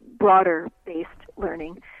more broader-based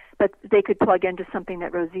learning. But they could plug into something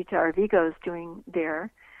that Rosita Arvigo is doing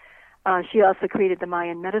there. She also created the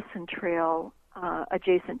Mayan medicine trail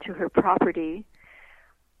adjacent to her property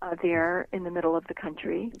there in the middle of the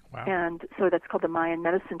country. Wow. And so that's called the Mayan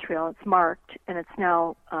medicine trail. It's marked, and it's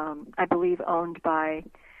now, I believe, owned by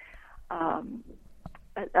a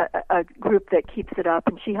group that keeps it up,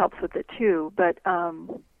 and she helps with it too. But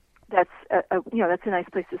that's a nice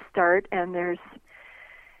place to start, and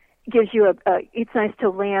it's nice to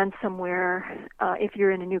land somewhere if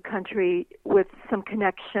you're in a new country with some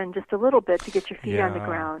connection, just a little bit to get your feet on the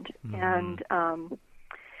ground. And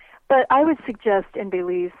but I would suggest in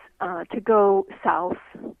Belize to go south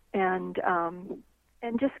and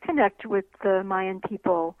just connect with the Mayan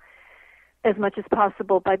people as much as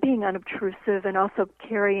possible by being unobtrusive and also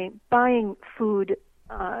buying food,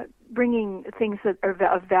 bringing things that are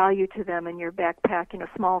of value to them in your backpack,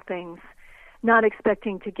 small things, not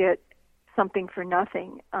expecting to get something for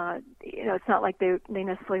nothing. It's not like they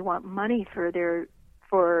necessarily want money for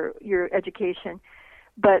your education,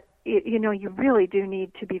 but you really do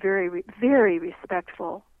need to be very, very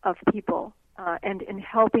respectful of people and in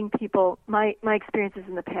helping people. My experiences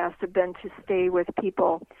in the past have been to stay with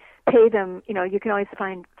people, pay them. You can always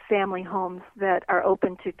find family homes that are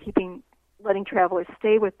open to letting travelers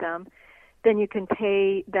stay with them. Then you can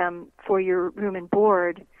pay them for your room and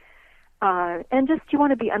board. And just you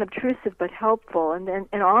want to be unobtrusive but helpful,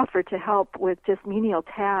 and offer to help with just menial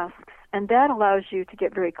tasks, and that allows you to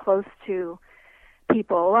get very close to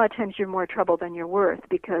people. A lot of times you're more trouble than you're worth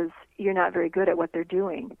because you're not very good at what they're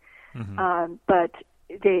doing. But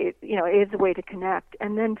it is a way to connect,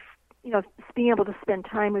 and then being able to spend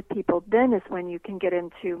time with people. Then is when you can get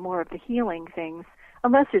into more of the healing things,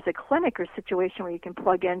 unless there's a clinic or situation where you can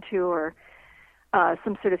plug into, or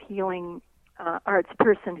some sort of healing arts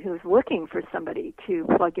person who's looking for somebody to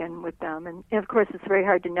plug in with them. And of course, it's very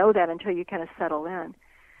hard to know that until you kind of settle in.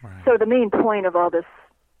 Right. So the main point of all this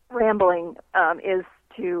rambling is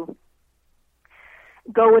to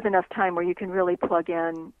go with enough time where you can really plug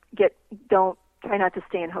in. Try not to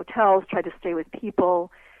stay in hotels. Try to stay with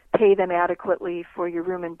people. Pay them adequately for your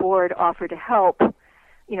room and board. Offer to help.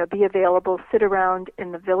 Be available. Sit around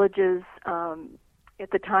in the villages. At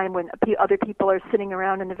the time when other people are sitting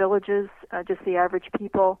around in the villages, just the average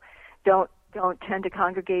people don't tend to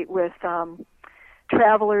congregate with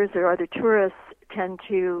travelers or other tourists. Tend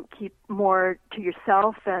to keep more to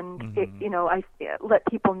yourself, and I let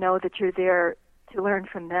people know that you're there to learn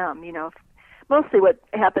from them. Mostly what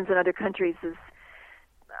happens in other countries is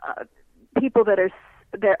people that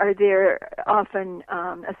are there often,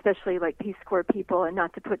 especially like Peace Corps people, and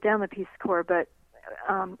not to put down the Peace Corps, but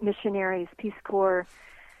missionaries, Peace Corps,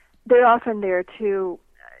 they're often there to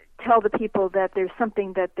tell the people that there's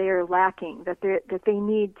something that they're lacking, that they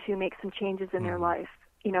need to make some changes in their life,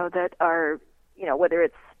 that are, whether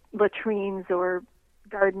it's latrines or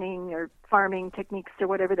gardening or farming techniques or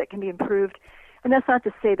whatever that can be improved. And that's not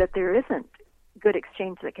to say that there isn't good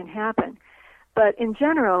exchange that can happen. But in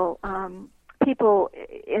general, people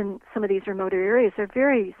in some of these remote areas are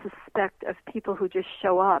very suspect of people who just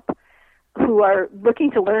show up, who are looking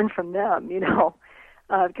to learn from them,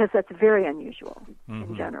 because that's very unusual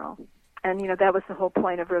in general. And, that was the whole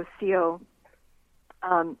point of Rocio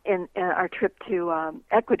in our trip to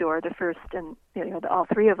Ecuador, the first, and, all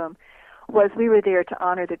three of them, was we were there to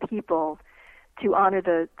honor the people, to honor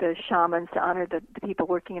the shamans, to honor the people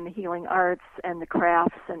working in the healing arts and the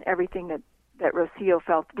crafts and everything that Rocio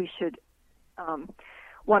felt we should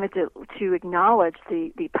wanted to acknowledge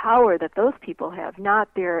the power that those people have, not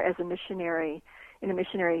there as a missionary, in a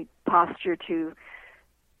missionary posture to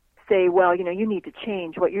say, well, you need to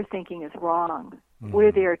change. What you're thinking is wrong.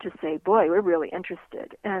 We're there to say, boy, we're really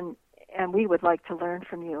interested, and we would like to learn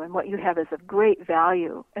from you. And what you have is of great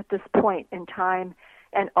value at this point in time,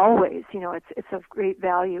 and always, it's of great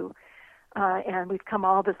value. And we've come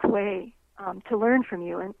all this way to learn from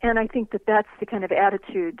you. And I think that that's the kind of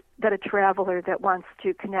attitude that a traveler that wants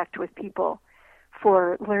to connect with people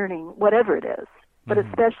for learning, whatever it is, but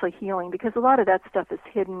especially healing, because a lot of that stuff is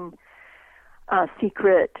hidden,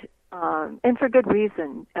 secret, and for good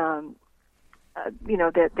reason.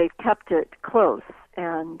 That they've kept it close,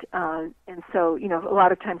 and so a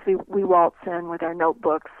lot of times we waltz in with our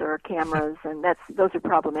notebooks or cameras, and those are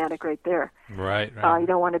problematic right there. Right. You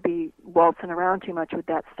don't want to be waltzing around too much with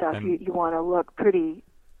that stuff. You want to look pretty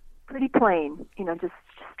plain, just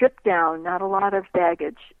stripped down, not a lot of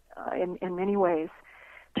baggage in many ways,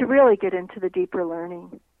 to really get into the deeper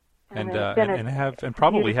learning. And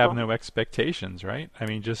probably have no expectations, right? I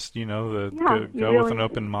mean, just go with an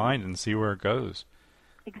open mind and see where it goes.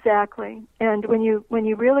 Exactly. And when you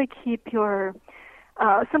really keep your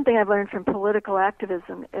something I've learned from political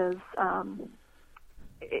activism is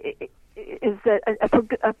that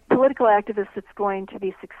a political activist that's going to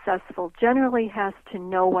be successful generally has to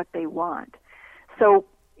know what they want. So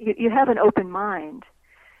you have an open mind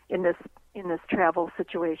in this travel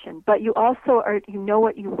situation, but you also know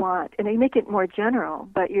what you want, and they make it more general,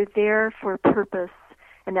 but you're there for a purpose,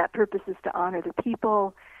 and that purpose is to honor the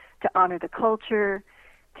people, to honor the culture,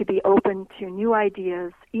 to be open to new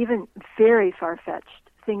ideas, even very far-fetched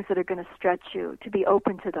things that are going to stretch you, to be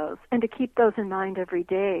open to those, and to keep those in mind every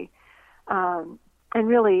day, and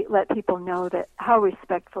really let people know that how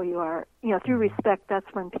respectful you are. Through respect,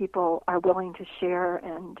 that's when people are willing to share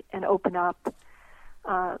and open up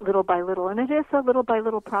little by little. And it is a little by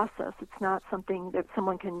little process. It's not something that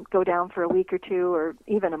someone can go down for a week or two or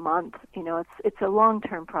even a month. It's a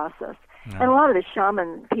long-term process. Yeah. And a lot of the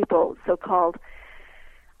shaman people, so-called,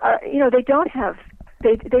 they don't have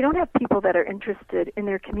people that are interested in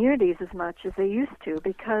their communities as much as they used to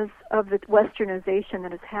because of the westernization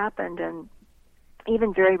that has happened and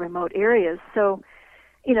even very remote areas. So,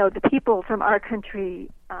 the people from our country,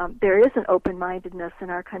 there is an open-mindedness in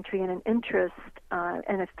our country and an interest,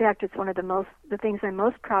 and in fact, it's one of the things I'm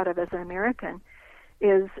most proud of as an American,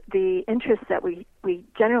 is the interest that we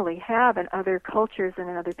generally have in other cultures and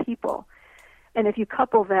in other people. And if you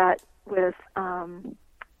couple that with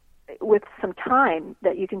some time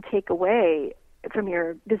that you can take away from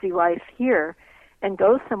your busy life here and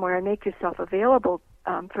go somewhere and make yourself available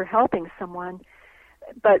for helping someone,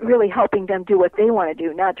 but really helping them do what they want to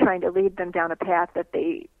do, not trying to lead them down a path that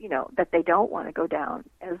they don't want to go down,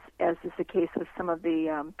 as is the case with some of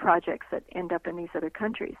the projects that end up in these other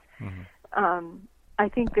countries. Mm-hmm. I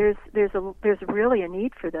think there's really a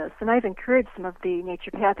need for this, and I've encouraged some of the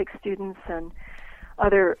naturopathic students and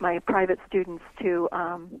my private students to,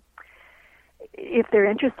 if they're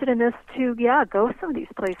interested in this, to go some of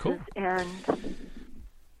these places. Cool. And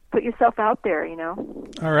put yourself out there.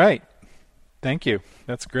 All right. Thank you.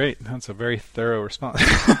 That's great. That's a very thorough response.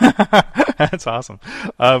 That's awesome.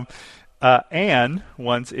 Anne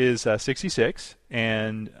once is 66,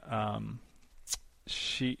 and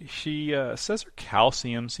she says her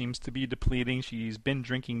calcium seems to be depleting. She's been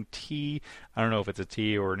drinking tea. I don't know if it's a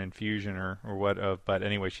tea or an infusion or what but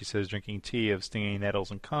anyway, she says drinking tea of stinging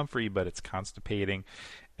nettles and comfrey, but it's constipating.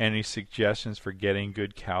 Any suggestions for getting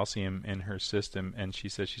good calcium in her system? And she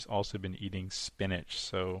says she's also been eating spinach.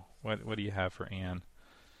 So what do you have for Anne?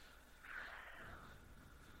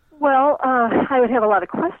 Well, I would have a lot of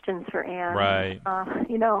questions for Anne. Right.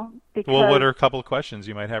 Because... Well, what are a couple of questions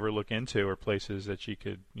you might have her look into, or places that she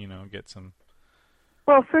could, get some...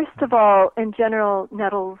 Well, first of all, in general,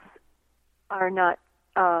 nettles are not,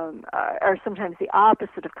 are sometimes the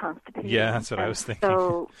opposite of constipation. Yeah, that's what I was thinking.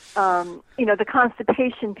 So, the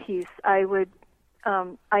constipation piece, I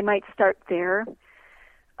might start there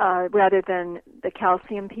rather than the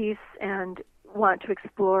calcium piece, and want to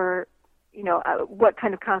explore what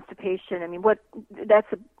kind of constipation. I mean, that's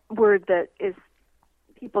a word that is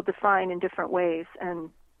people define in different ways, and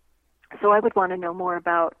so I would want to know more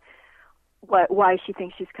about why she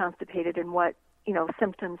thinks she's constipated and what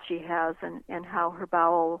symptoms she has, and how her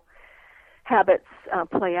bowel habits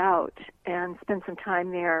play out, and spend some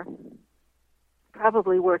time there,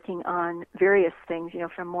 probably working on various things,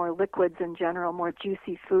 from more liquids in general, more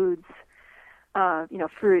juicy foods,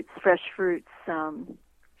 fruits, fresh fruits,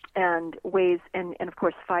 and ways, and of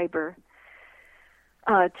course fiber,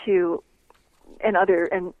 and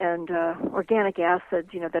organic acids,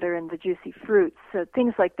 that are in the juicy fruits, so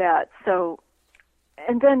things like that. So,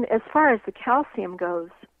 and then as far as the calcium goes,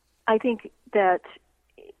 I think that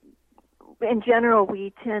in general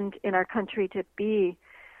we tend in our country to be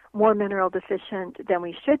more mineral deficient than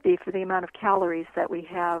we should be for the amount of calories that we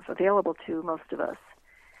have available to most of us,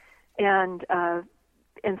 and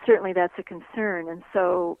certainly that's a concern. And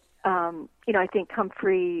so, I think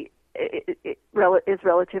comfrey is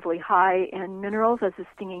relatively high in minerals, as is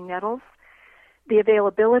stinging nettles. The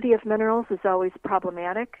availability of minerals is always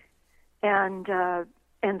problematic, And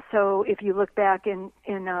so if you look back in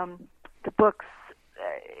the books,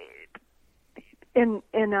 in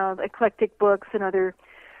eclectic books and other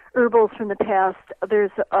herbals from the past,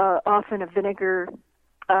 there's often a vinegar,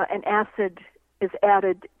 an acid is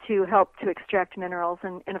added to help to extract minerals,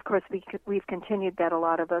 and of course we've continued that, a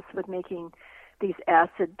lot of us, with making these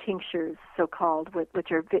acid tinctures, so-called,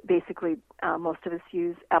 which are basically, most of us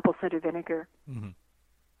use apple cider vinegar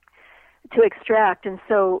to extract. And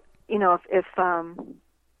so, if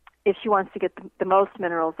she wants to get the most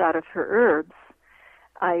minerals out of her herbs,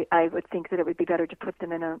 I would think that it would be better to put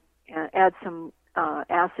them add some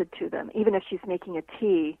acid to them. Even if she's making a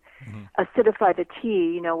tea, acidify the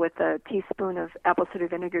tea, with a teaspoon of apple cider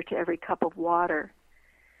vinegar to every cup of water,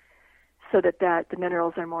 so that the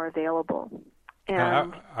minerals are more available.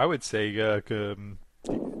 And I would say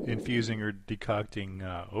infusing or decocting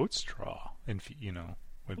oat straw,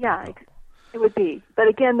 would be helpful. It would be. But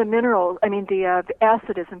again, the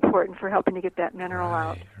acid is important for helping to get that mineral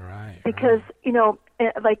out. Right. Because,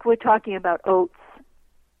 like we're talking about oats,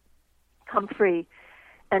 comfrey,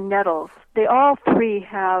 and nettles, they all three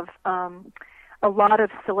have a lot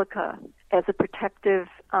of silica as a protective,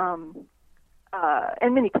 and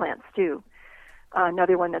many plants do.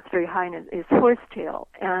 Another one that's very high is horsetail,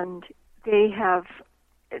 and they have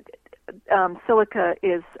silica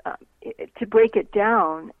is to break it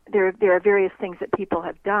down. There are various things that people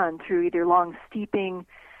have done through either long steeping,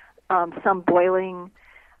 some boiling,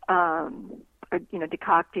 or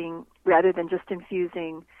decocting rather than just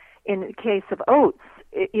infusing. In the case of oats,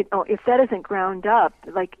 if that isn't ground up,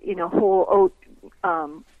 like whole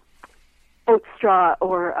oat straw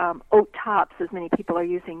or oat tops, as many people are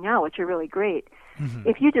using now, which are really great.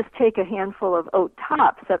 If you just take a handful of oat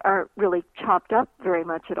tops that aren't really chopped up very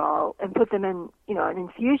much at all and put them in, an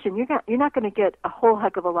infusion, you're not going to get a whole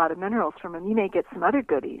heck of a lot of minerals from them. You may get some other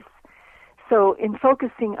goodies. So in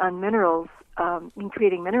focusing on minerals, in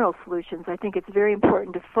creating mineral solutions, I think it's very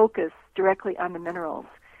important to focus directly on the minerals,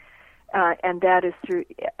 and that is through,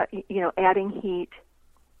 adding heat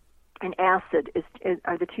and acid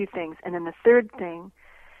are the two things. And then the third thing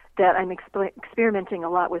that I'm experimenting a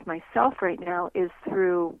lot with myself right now is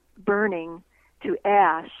through burning to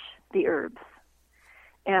ash the herbs.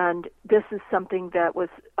 And this is something that was,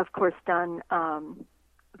 of course, done,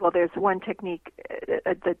 there's one technique,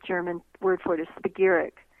 the German word for it is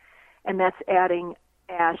spagyric, and that's adding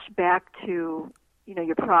ash back to,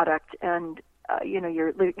 your product and,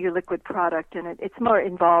 your liquid product, and it's more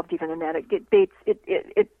involved even than that.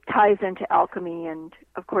 It ties into alchemy, and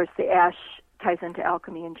of course the ash ties into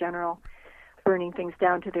alchemy in general, burning things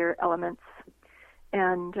down to their elements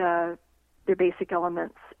and their basic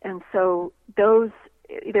elements. And so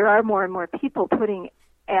there are more and more people putting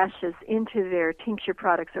ashes into their tincture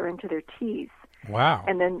products or into their teas. Wow.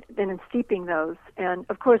 And then in steeping those. And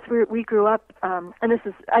of course we grew up, and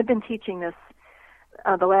I've been teaching this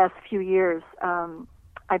the last few years.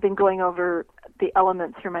 I've been going over the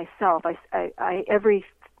elements for myself.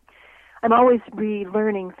 I'm always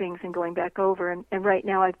relearning things and going back over, and right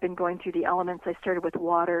now I've been going through the elements. I started with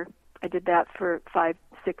water. I did that for 5-6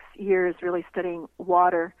 years, really studying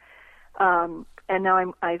water, and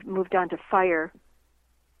now I've moved on to fire,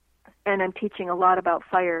 and I'm teaching a lot about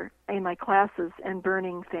fire in my classes and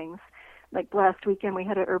burning things. Like last weekend we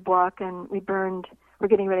had a herb walk, and we're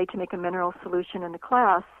getting ready to make a mineral solution in the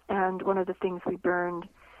class, and one of the things we burned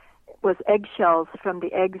was eggshells from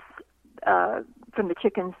the eggs, from the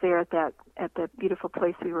chickens there at the beautiful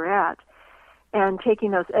place we were at, and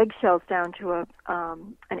taking those eggshells down to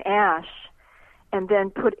an ash, and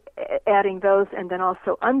then adding those, and then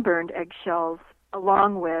also unburned eggshells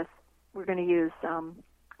along with, we're going to use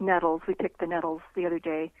nettles. We picked the nettles the other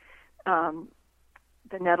day,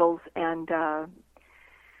 the nettles and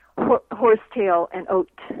horsetail and oat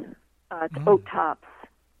tops,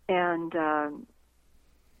 and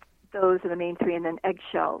those are the main three, and then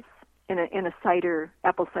eggshells in a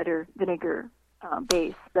apple cider vinegar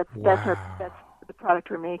base. That's the product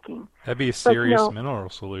we're making. That'd be a serious mineral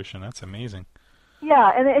solution. That's amazing.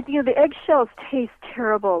 Yeah, and the eggshells taste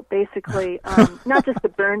terrible. Basically, not just the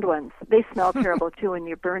burned ones; they smell terrible too when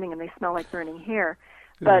you're burning, and they smell like burning hair.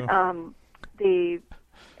 But they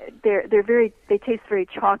taste very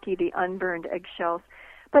chalky, the unburned eggshells.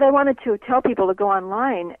 But I wanted to tell people to go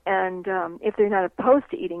online and, if they're not opposed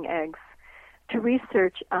to eating eggs, to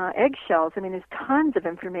research eggshells. I mean, there's tons of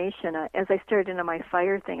information. As I started into my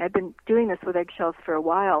fire thing, I've been doing this with eggshells for a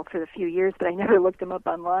while, for a few years, but I never looked them up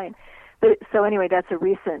online. So anyway, that's a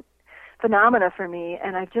recent phenomena for me,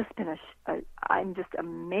 and I've just been I'm just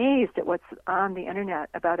amazed at what's on the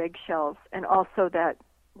internet about eggshells, and also that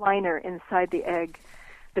liner inside the egg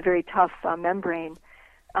the very tough membrane.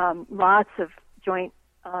 Lots of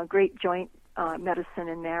great joint medicine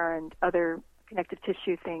in there, and other connective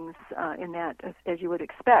tissue things in that, as you would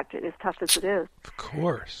expect, as tough as it is. Of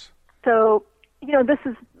course. So, this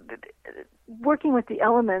is working with the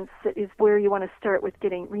elements is where you want to start with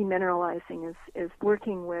getting remineralizing, is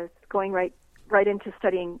working with going right into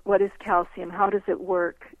studying what is calcium, how does it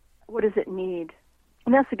work, what does it need.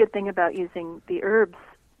 And that's the good thing about using the herbs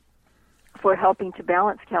for helping to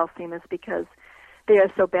balance calcium, is because they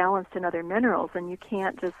are so balanced in other minerals, and you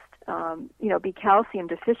can't just be calcium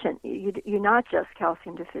deficient. You're not just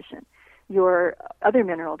calcium deficient. You're other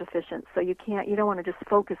mineral deficient, so you don't want to just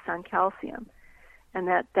focus on calcium. And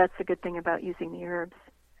that's a good thing about using the herbs.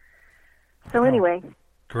 So anyway,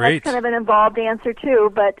 great. That's kind of an involved answer too,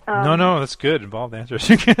 but no, that's good. Involved answers.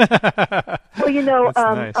 Well,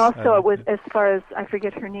 nice. Also it was, as far as I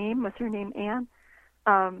forget her name. Was her name Anne?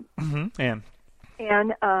 Anne.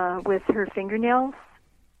 Anne, with her fingernails.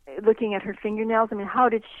 Looking at her fingernails, I mean, how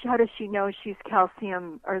does she know she's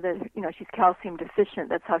calcium, or that she's calcium deficient?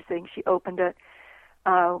 That's how she opened it.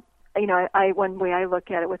 One way I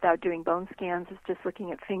look at it without doing bone scans is just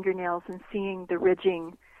looking at fingernails and seeing the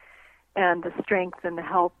ridging and the strength and the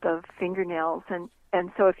health of fingernails, and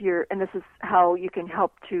so this is how you can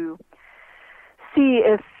help to see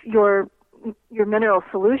if your mineral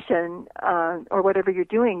solution or whatever you're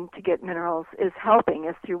doing to get minerals is helping,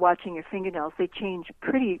 is through watching your fingernails. They change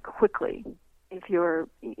pretty quickly if you're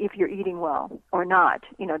eating well or not.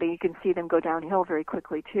 You can see them go downhill very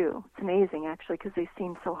quickly too. It's amazing actually, because they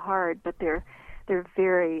seem so hard, but they're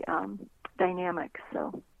very dynamic.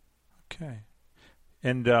 So okay,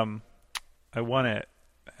 and I want to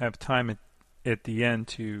have time at the end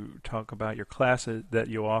to talk about your classes that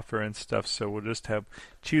you offer and stuff, so we'll just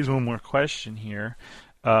choose one more question here.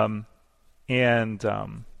 I'm going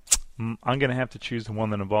to have to choose the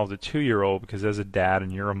one that involves a 2-year-old, because as a dad,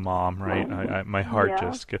 and you're a mom, right? My heart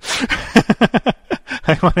just goes.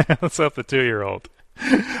 I want to help a 2-year-old.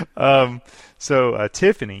 So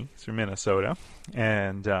Tiffany is from Minnesota,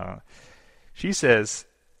 and she says,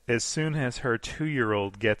 as soon as her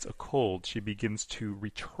 2-year-old gets a cold, she begins to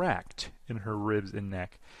retract in her ribs and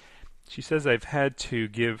neck. She says, I've had to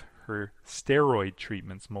give her steroid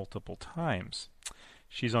treatments multiple times.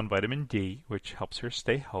 She's on vitamin D, which helps her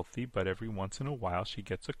stay healthy, but every once in a while she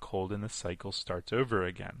gets a cold and the cycle starts over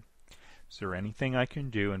again. Is there anything I can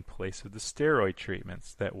do in place of the steroid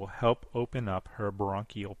treatments that will help open up her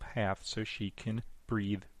bronchial path so she can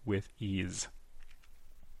breathe with ease?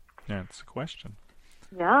 That's the question.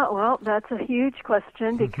 Yeah, well, that's a huge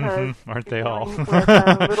question, because aren't they all?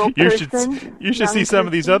 You should see some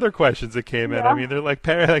of these other questions that came in. I mean, they're like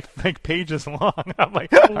pages long. I'm like,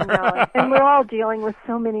 I know. And we're all dealing with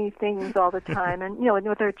so many things all the time, and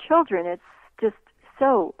with our children, it's just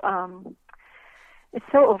so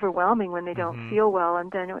overwhelming when they don't feel well,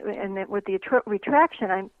 and then with the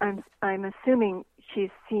retraction, I'm assuming she's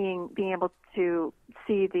being able to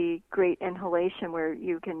see the great inhalation where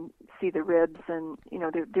you can see the ribs, and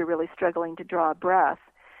they're really struggling to draw a breath.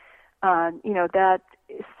 That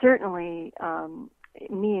certainly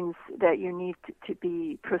means that you need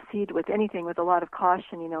to proceed with anything with a lot of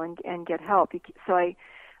caution, and get help. So I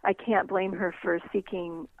can't blame her for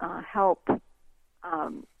seeking help,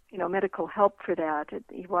 medical help for that.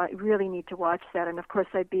 You really need to watch that, and of course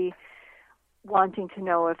I'd be wanting to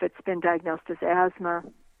know if it's been diagnosed as asthma.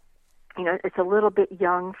 It's a little bit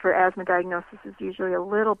young for asthma diagnosis. Is usually a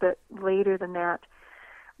little bit later than that.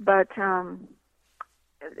 But and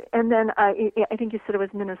then I think you said it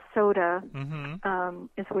was Minnesota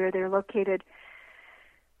is where they're located.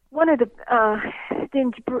 One of the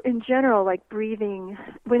in general, like breathing,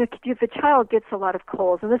 if a child gets a lot of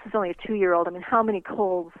colds, and this is only a 2-year-old. I mean, how many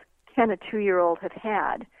colds can a 2-year-old have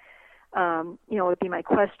had? Would be my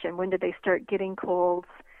question. When did they start getting colds?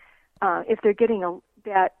 If they're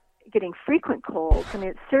getting frequent colds, I mean,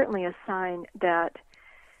 it's certainly a sign that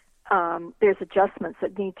there's adjustments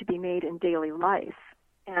that need to be made in daily life,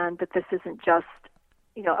 and that this isn't just,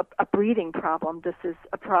 a breathing problem. This is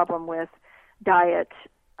a problem with diet,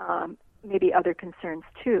 maybe other concerns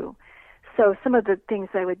too. So some of the things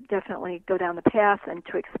I would definitely go down the path and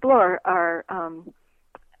to explore are,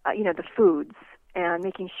 the foods, and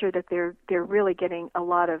making sure that they're really getting a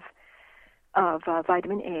lot of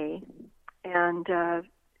vitamin A, and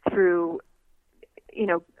through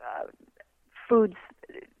foods,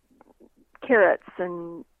 carrots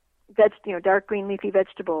and dark green leafy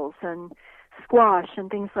vegetables and squash and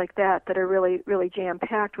things like that are really really jam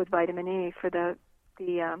packed with vitamin A for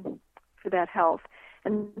for that health.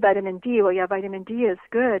 And vitamin D, vitamin D is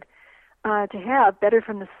good to have, better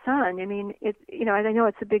from the sun. I mean, I know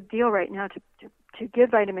it's a big deal right now to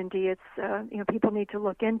give vitamin D. It's people need to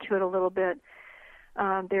look into it a little bit.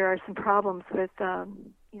 There are some problems with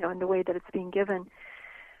in the way that it's being given,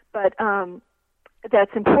 but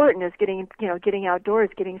that's important, is getting outdoors,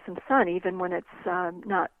 getting some sun, even when it's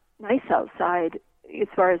not nice outside as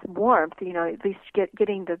far as warmth. At least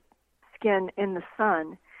getting the skin in the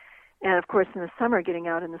sun, and of course in the summer getting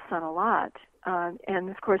out in the sun a lot. And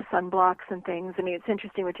of course sunblocks and things. I mean, it's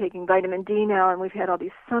interesting, we're taking vitamin D now, and we've had all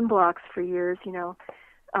these sunblocks for years,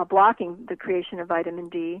 blocking the creation of vitamin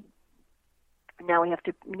D. Now we have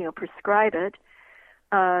to, prescribe it.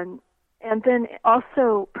 And then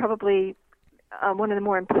also probably one of the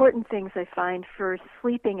more important things I find for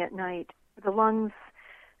sleeping at night, the lungs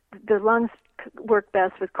work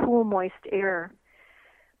best with cool, moist air.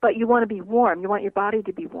 But you want to be warm. You want your body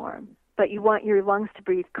to be warm, but you want your lungs to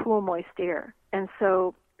breathe cool, moist air. And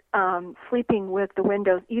so sleeping with the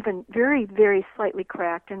windows even very, very slightly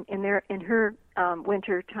cracked, and in her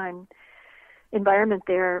wintertime environment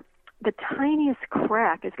there, the tiniest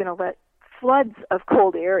crack is going to let floods of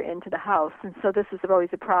cold air into the house. And so this is always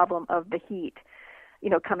a problem of the heat,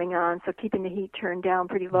 coming on. So keeping the heat turned down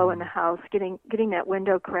pretty low in the house, getting that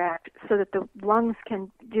window cracked so that the lungs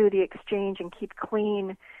can do the exchange and keep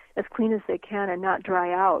as clean as they can and not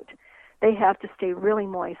dry out. They have to stay really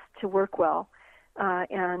moist to work well.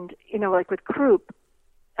 And, like with croup,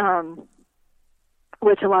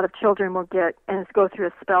 which a lot of children will get and go through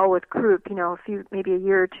a spell with croup, maybe a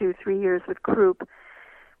year or 2, 3 years with croup,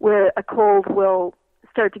 where a cold will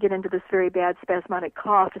start to get into this very bad spasmodic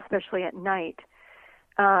cough, especially at night.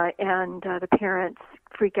 And the parents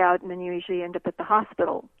freak out, and then you usually end up at the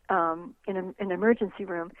hospital in an emergency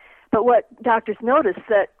room. But what doctors notice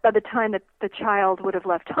that by the time that the child would have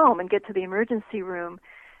left home and get to the emergency room,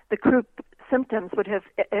 the croup symptoms would have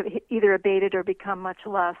either abated or become much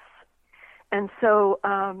less. And so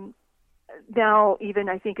now even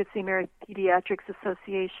I think it's the American Pediatrics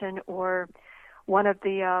Association or one of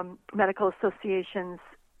the medical associations,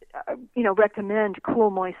 recommend cool,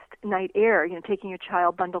 moist night air, taking your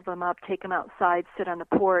child, bundle them up, take them outside, sit on the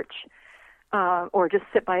porch, or just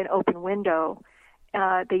sit by an open window.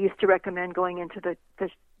 They used to recommend going into the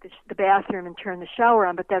bathroom and turn the shower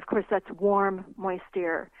on, but of course that's warm, moist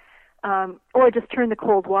air. Or just turn the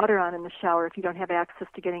cold water on in the shower if you don't have access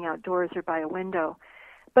to getting outdoors or by a window.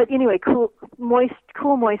 But anyway, cool, moist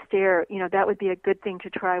air, that would be a good thing to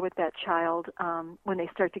try with that child when they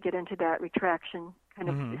start to get into that retraction kind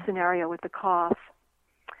of scenario with the cough.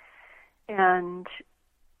 And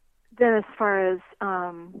then as far as,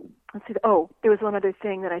 there was one other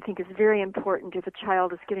thing that I think is very important if a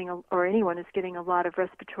child is getting, or anyone is getting a lot of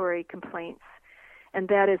respiratory complaints, and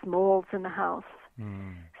that is molds in the house.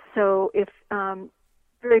 So if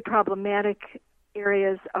very problematic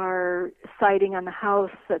areas are siding on the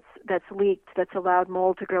house that's leaked, that's allowed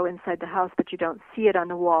mold to grow inside the house, but you don't see it on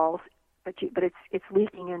the walls, but it's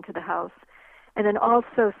leaking into the house. And then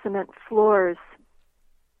also cement floors,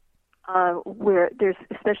 where there's,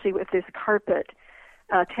 especially if there's carpet,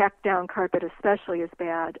 tacked down carpet especially is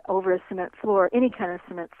bad over a cement floor, any kind of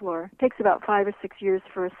cement floor. It takes about 5 or 6 years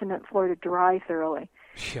for a cement floor to dry thoroughly.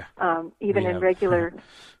 Yeah. Even in regular.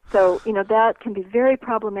 So, that can be very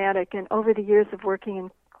problematic. And over the years of working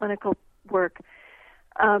in clinical work,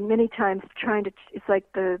 many times it's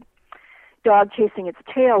like the dog chasing its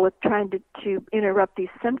tail with trying to interrupt these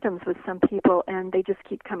symptoms with some people, and they just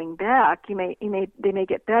keep coming back. They may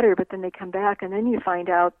get better, but then they come back, and then you find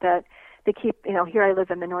out that they keep, here I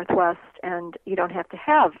live in the Northwest, and you don't have to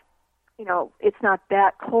have, it's not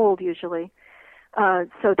that cold usually.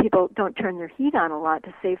 So people don't turn their heat on a lot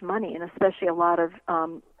to save money, and especially a lot of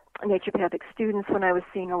naturopathic students, when I was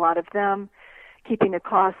seeing a lot of them, keeping the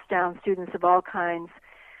costs down, students of all kinds,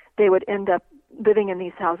 they would end up living in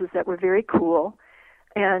these houses that were very cool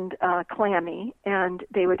and clammy, and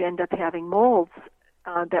they would end up having molds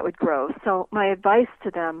that would grow. So my advice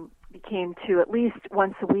to them became to at least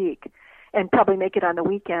once a week, and probably make it on the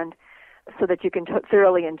weekend, so that you can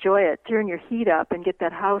thoroughly enjoy it. Turn your heat up and get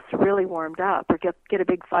that house really warmed up, or get a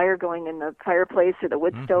big fire going in the fireplace or the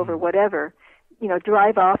wood stove or whatever.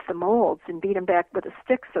 Drive off the molds and beat them back with a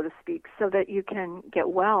stick, so to speak, so that you can get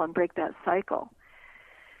well and break that cycle.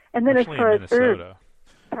 And then especially as far in Minnesota. as herbs,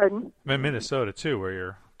 pardon? In Minnesota too, where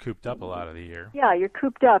you're cooped up a lot of the year. Yeah, you're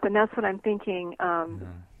cooped up, and that's what I'm thinking.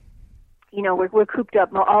 We're cooped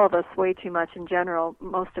up, all of us, way too much in general,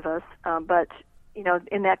 most of us, but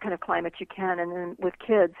in that kind of climate you can, and then with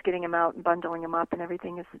kids, getting them out and bundling them up and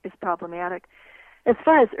everything is problematic. As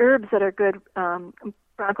far as herbs that are good,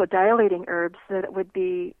 bronchodilating herbs that would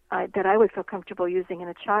be that I would feel comfortable using in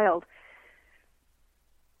a child,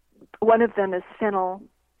 One of them is fennel.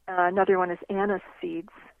 Another one is anise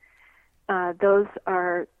seeds. Those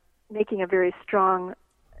are making a very strong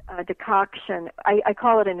decoction. I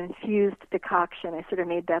call it an infused decoction. I sort of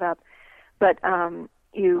made that up. But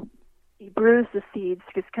you bruise the seeds,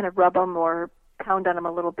 just kind of rub them or pound on them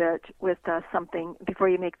a little bit with something before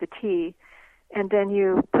you make the tea. And then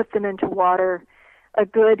you put them into water, a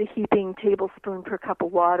good heaping tablespoon per cup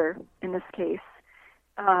of water in this case.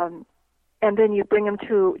 And then you bring them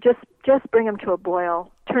to, just bring them to a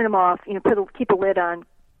boil, turn them off, keep a lid on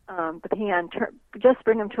the pan, just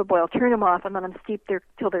bring them to a boil, turn them off, and let them steep there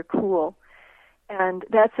till they're cool. And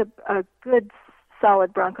that's a good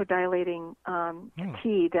solid bronchodilating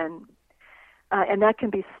tea then. And that can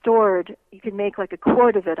be stored. You can make like a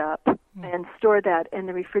quart of it up and store that in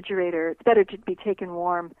the refrigerator. It's better to be taken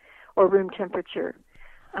warm or room temperature.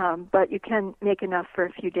 But you can make enough for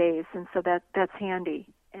a few days, and so that's handy.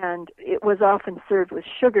 And it was often served with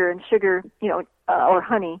sugar, and sugar, or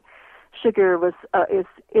honey. Sugar is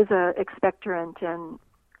a expectorant and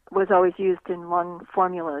was always used in lung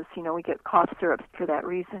formulas. We get cough syrups for that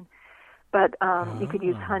reason. But you could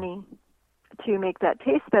use honey to make that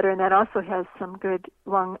taste better, and that also has some good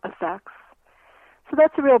lung effects. So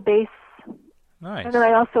that's a real base. Nice. And then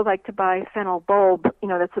I also like to buy fennel bulb,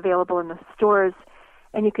 that's available in the stores,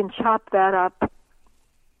 and you can chop that up,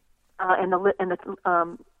 and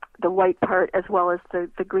the white part as well as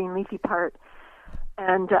the green leafy part,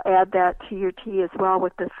 and add that to your tea as well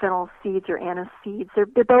with the fennel seeds or anise seeds.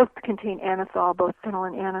 They both contain anisole, both fennel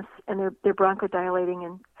and anise, and they're bronchodilating,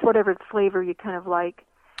 and it's whatever flavor you kind of like.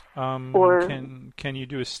 Can you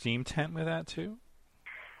do a steam tent with that too?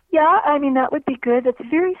 Yeah, that would be good. It's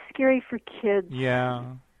very scary for kids. Yeah.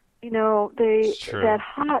 That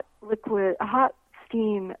hot liquid, hot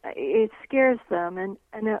steam, it scares them. And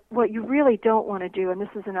what you really don't want to do, and this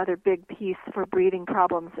is another big piece for breathing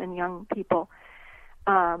problems in young people,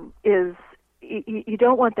 is you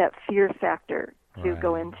don't want that fear factor to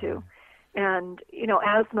go into. And,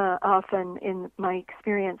 asthma often, in my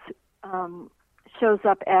experience, shows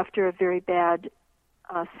up after a very bad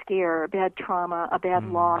scare, a bad trauma, a bad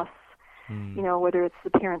loss, whether it's the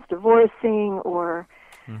parents divorcing or,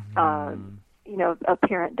 a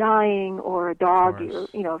parent dying or a dog,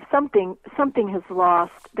 something has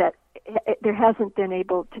lost that there hasn't been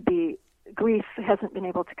able to be, grief hasn't been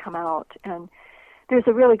able to come out. And there's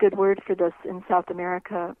a really good word for this in South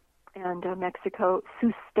America and Mexico,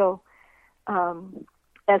 susto,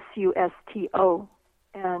 S-U-S-T-O.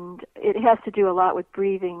 And it has to do a lot with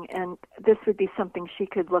breathing, and this would be something she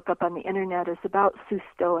could look up on the internet, is about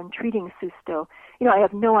susto and treating susto. I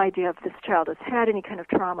have no idea if this child has had any kind of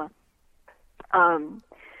trauma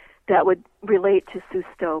that would relate to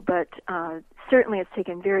susto, but certainly it's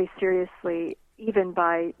taken very seriously, even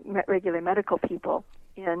by regular medical people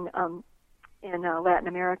in Latin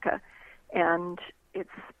America, and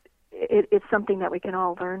it's something that we can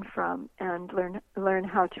all learn from and learn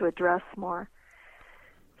how to address more.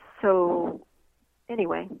 So,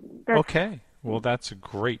 anyway. Okay. Well, that's a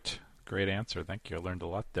great answer. Thank you. I learned a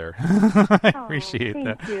lot there. I appreciate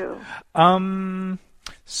that. Thank you.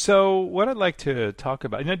 So, what I'd like to talk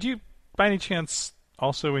about, do you, by any chance,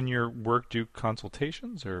 also in your work do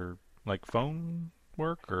consultations or like phone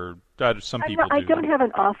work, or some people do? I don't have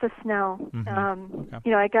an office now.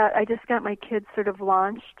 Okay. I just got my kids sort of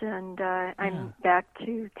launched, and I'm back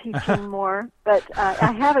to teaching more. But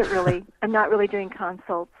I haven't really. I'm not really doing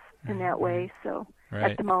consults in that way, so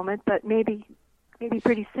at the moment, but maybe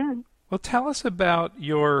pretty soon. Well, tell us about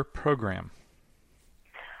your program.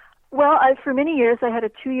 Well, for many years I had a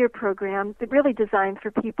 2-year program really designed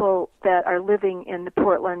for people that are living in the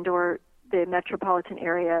Portland or the metropolitan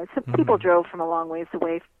area. So people drove from a long ways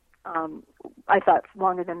away. I thought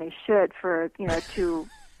longer than they should for a 2-3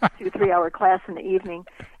 hour class in the evening,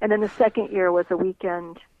 and then the second year was a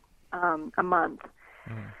weekend, a month.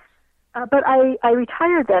 But I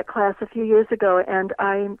retired that class a few years ago, and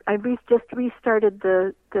I just restarted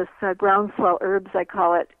this groundswell herbs, I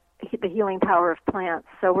call it, the healing power of plants.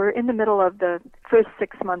 So we're in the middle of the first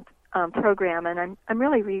 6-month program, and I'm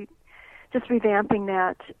really just revamping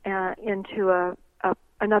that into a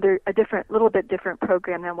little bit different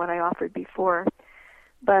program than what I offered before.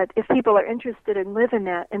 But if people are interested and live in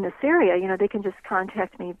this area, they can just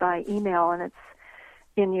contact me by email, and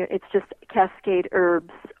it's just Cascade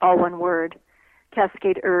Herbs, all one word,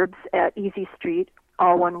 Cascade Herbs at Easy Street,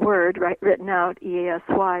 all one word, written out,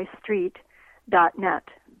 EASY Street.net.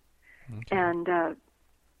 Okay. And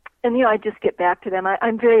I just get back to them.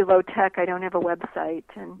 I'm very low tech. I don't have a website,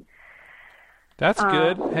 and That's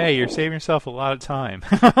good. Hey, you're saving yourself a lot of time.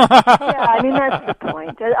 Yeah, I mean, that's the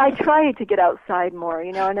point. I try to get outside more,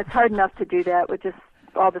 and it's hard enough to do that with just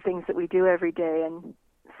all the things that we do every day. And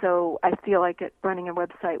so I feel like running a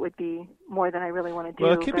website would be more than I really want to do.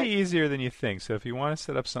 Well, it could be easier than you think. So if you want to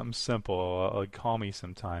set up something simple, call me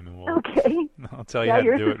sometime and I'll tell you how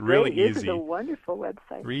to do it really easy. This is a wonderful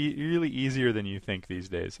website. Really easier than you think these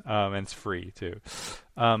days. And it's free, too.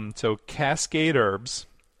 So Cascade Herbs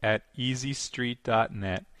at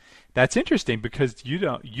easystreet.net. That's interesting because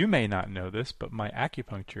you may not know this, but my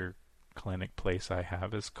acupuncture clinic place I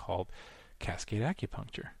have is called Cascade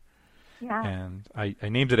Acupuncture. Yeah. And I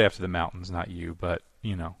named it after the mountains, not you, but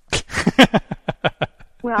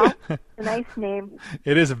Well, a nice name.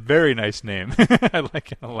 It is a very nice name. I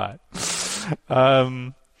like it a lot.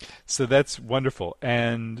 So that's wonderful.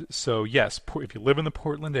 And so, yes, if you live in the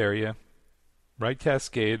Portland area, write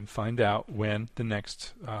Cascade and find out when the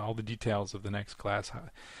next, all the details of the next class.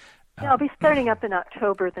 I'll be starting up in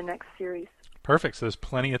October, the next series. Perfect. So there's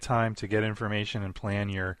plenty of time to get information and plan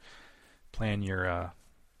your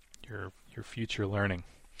future learning.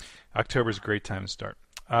 October's a great time to start.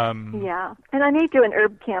 Yeah, and I may do an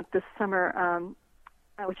herb camp this summer,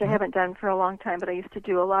 which I haven't done for a long time, but I used to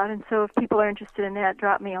do a lot. And so if people are interested in that,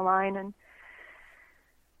 drop me a line, and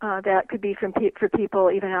that could be for people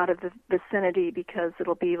even out of the vicinity, because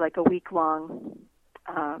it'll be like a week-long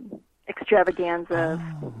extravaganza.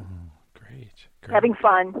 Oh, great. Having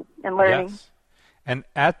fun and learning. Yes. And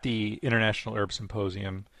at the International Herb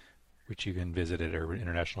Symposium, which you can visit at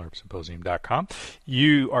internationalherbsymposium.com,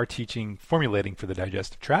 you are teaching formulating for the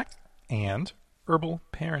digestive tract and herbal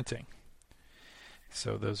parenting.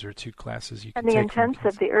 So those are two classes you can take. And the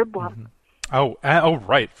intensive, the herb walk. Mm-hmm. Oh,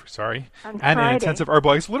 right. Sorry. And an intensive herb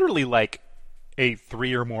walk. It's literally like a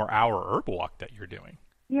 3 or more hour herb walk that you're doing.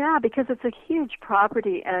 Yeah, because it's a huge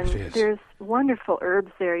property, and there's wonderful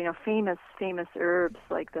herbs there. Famous herbs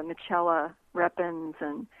like the Michella repens,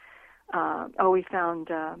 and we found.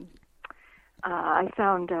 I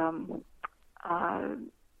found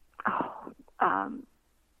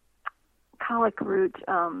colic root.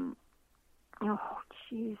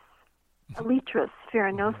 Elytris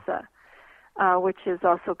farinosa, which is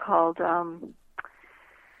also called.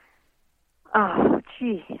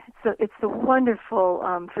 It's a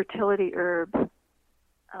wonderful fertility herb.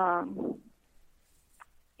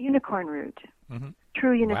 Unicorn root,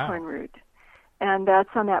 true unicorn root, and that's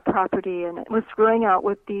on that property. And it was growing out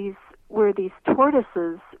with where these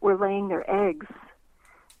tortoises were laying their eggs.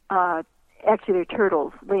 Actually, they're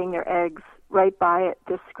turtles laying their eggs right by it.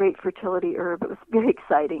 This great fertility herb. It was very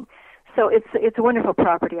exciting. So it's a wonderful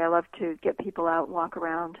property. I love to get people out and walk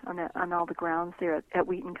around on all the grounds there at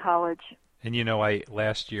Wheaton College. And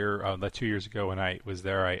last year, 2 years ago when I was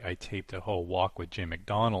there, I taped a whole walk with Jim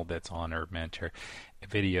McDonald that's on HerbMentor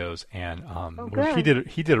videos, and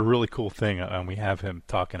he did a really cool thing, and we have him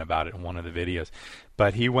talking about it in one of the videos.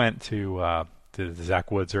 But he went to the Zach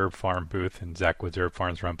Woods Herb Farm booth, and Zach Woods Herb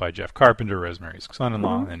Farm is run by Jeff Carpenter, Rosemary's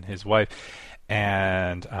son-in-law, and his wife,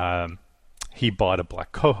 and he bought a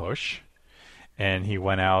black cohosh, and he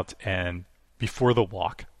went out and before the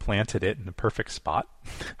walk planted it in the perfect spot.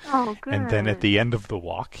 Oh, good. And then at the end of the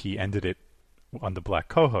walk, he ended it on the black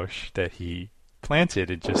cohosh that he planted,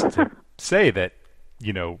 and just to say that,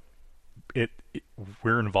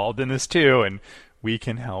 we're involved in this too, and we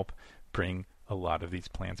can help bring a lot of these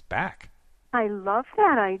plants back. I love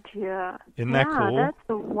that idea. Isn't that cool? Yeah, that's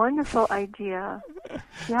a wonderful idea.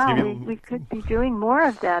 Yeah, we could be doing more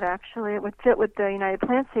of that, actually. It would fit with the United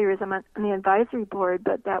Plant Savers. I'm on the advisory board,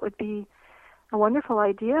 but that would be a wonderful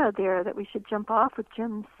idea there that we should jump off with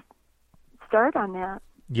Jim's start on that.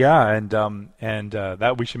 Yeah, and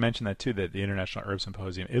that we should mention that too, that the International Herb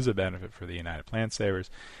Symposium is a benefit for the United Plant Savers,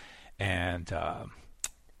 and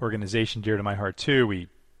organization dear to my heart too. We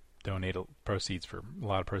donate a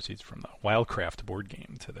lot of proceeds from the Wildcraft board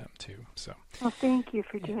game to them too. So. Well, thank you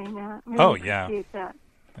for doing that. Really appreciate that.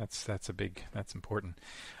 That's important.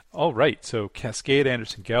 All right, so Cascade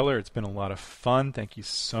Anderson Geller, it's been a lot of fun. Thank you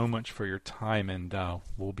so much for your time, and I'll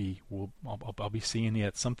be seeing you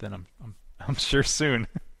at something. I'm sure soon.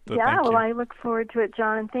 So I look forward to it,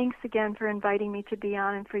 John. And thanks again for inviting me to be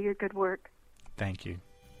on and for your good work. Thank you.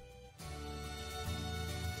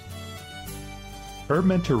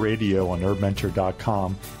 HerbMentor Radio on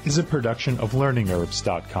HerbMentor.com is a production of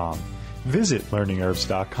LearningHerbs.com. Visit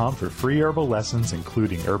LearningHerbs.com for free herbal lessons,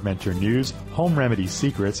 including HerbMentor news, home remedy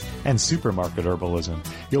secrets, and supermarket herbalism.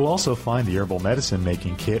 You'll also find the herbal medicine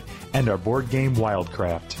making kit and our board game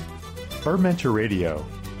Wildcraft. HerbMentor Radio.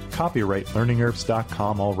 Copyright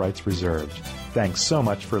LearningHerbs.com, all rights reserved. Thanks so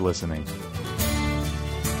much for listening.